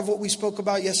of a lot of what we spoke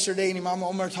about yesterday, and Imam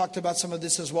Omar talked about some of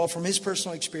this as well from his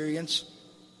personal experience.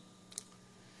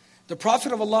 The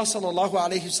Prophet of Allah sallallahu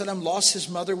alaihi wasallam lost his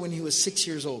mother when he was 6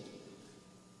 years old.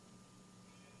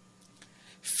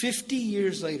 50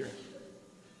 years later,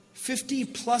 50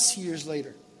 plus years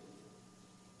later,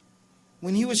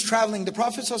 when he was traveling, the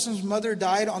Prophet sallallahu alaihi wasallam's mother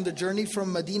died on the journey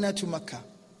from Medina to Mecca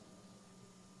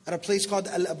at a place called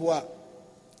Al-Abwa.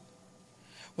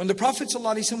 When the Prophet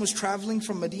ﷺ was traveling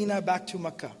from Medina back to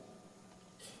Mecca,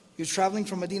 he was traveling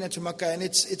from Medina to Mecca, and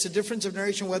it's a difference of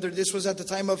narration whether this was at the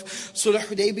time of Sulh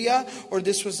Hudaybiyah, or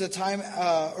this was the time,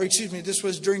 this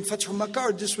was during Fath Makkah,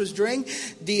 or this was during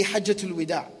the Hajjatul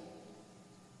Wida.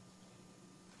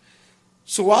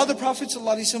 So while the Prophet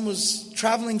ﷺ was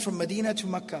traveling from Medina to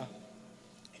Mecca,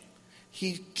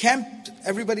 he camped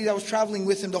everybody that was traveling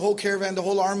with him, the whole caravan, the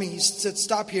whole army. He said,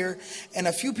 stop here. And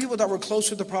a few people that were close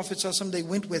with the Prophet ﷺ, they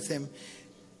went with him.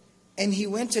 And he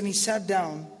went and he sat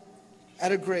down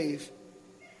at a grave.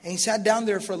 And he sat down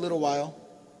there for a little while.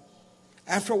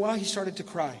 After a while, he started to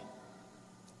cry.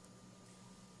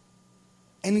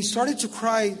 And he started to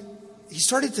cry. He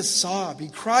started to sob. He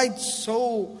cried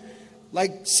so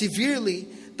severely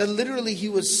that literally he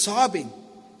was sobbing.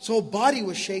 His whole body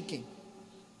was shaking.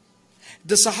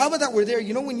 The Sahaba that were there,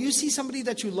 when you see somebody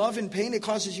that you love in pain, it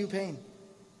causes you pain.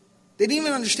 They didn't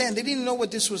even understand. They didn't know what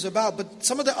this was about. But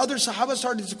some of the other Sahaba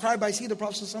started to cry by seeing the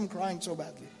Prophet ﷺ crying so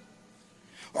badly.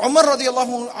 Umar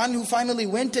radiallahu anhu finally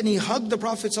went and he hugged the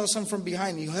Prophet ﷺ from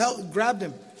behind. He grabbed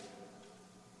him.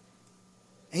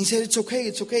 And he said, it's okay,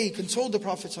 it's okay. He consoled the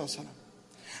Prophet ﷺ.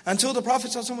 Until the Prophet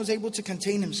ﷺ was able to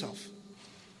contain himself.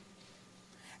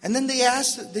 And then they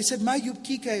said, Ma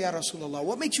yubkika ya Rasulullah?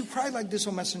 What makes you cry like this,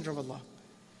 O Messenger of Allah?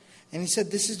 And he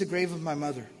said, this is the grave of my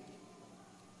mother.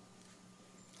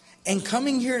 And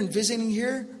coming here and visiting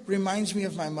here reminds me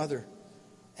of my mother.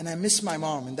 And I miss my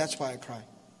mom, and that's why I cry.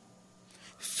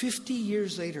 50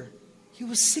 years later, he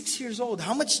was 6 years old.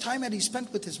 How much time had he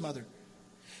spent with his mother?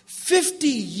 50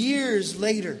 years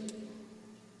later,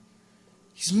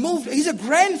 he's moved. He's a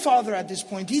grandfather at this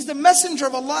point. He's the messenger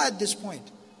of Allah at this point.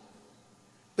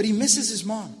 But he misses his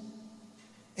mom.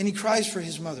 And he cries for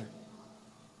his mother.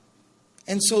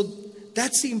 And so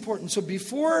that's the importance. So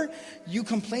before you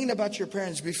complain about your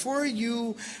parents, before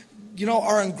you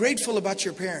are ungrateful about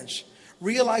your parents,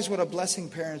 realize what a blessing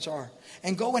parents are.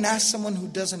 And go and ask someone who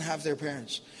doesn't have their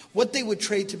parents what they would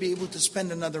trade to be able to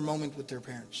spend another moment with their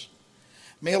parents.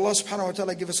 May Allah subhanahu wa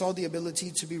ta'ala give us all the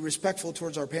ability to be respectful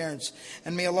towards our parents.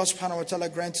 And may Allah subhanahu wa ta'ala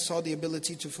grant us all the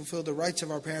ability to fulfill the rights of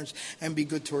our parents and be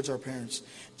good towards our parents.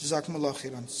 Jazakumullah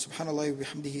khairan. Subhanallah wa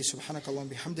bihamdihi, subhanakallah wa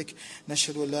bihamdik.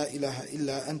 Nashhadu an la ilaha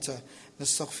illa anta,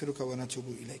 nastaghfiruka wa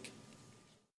natubu ilayk.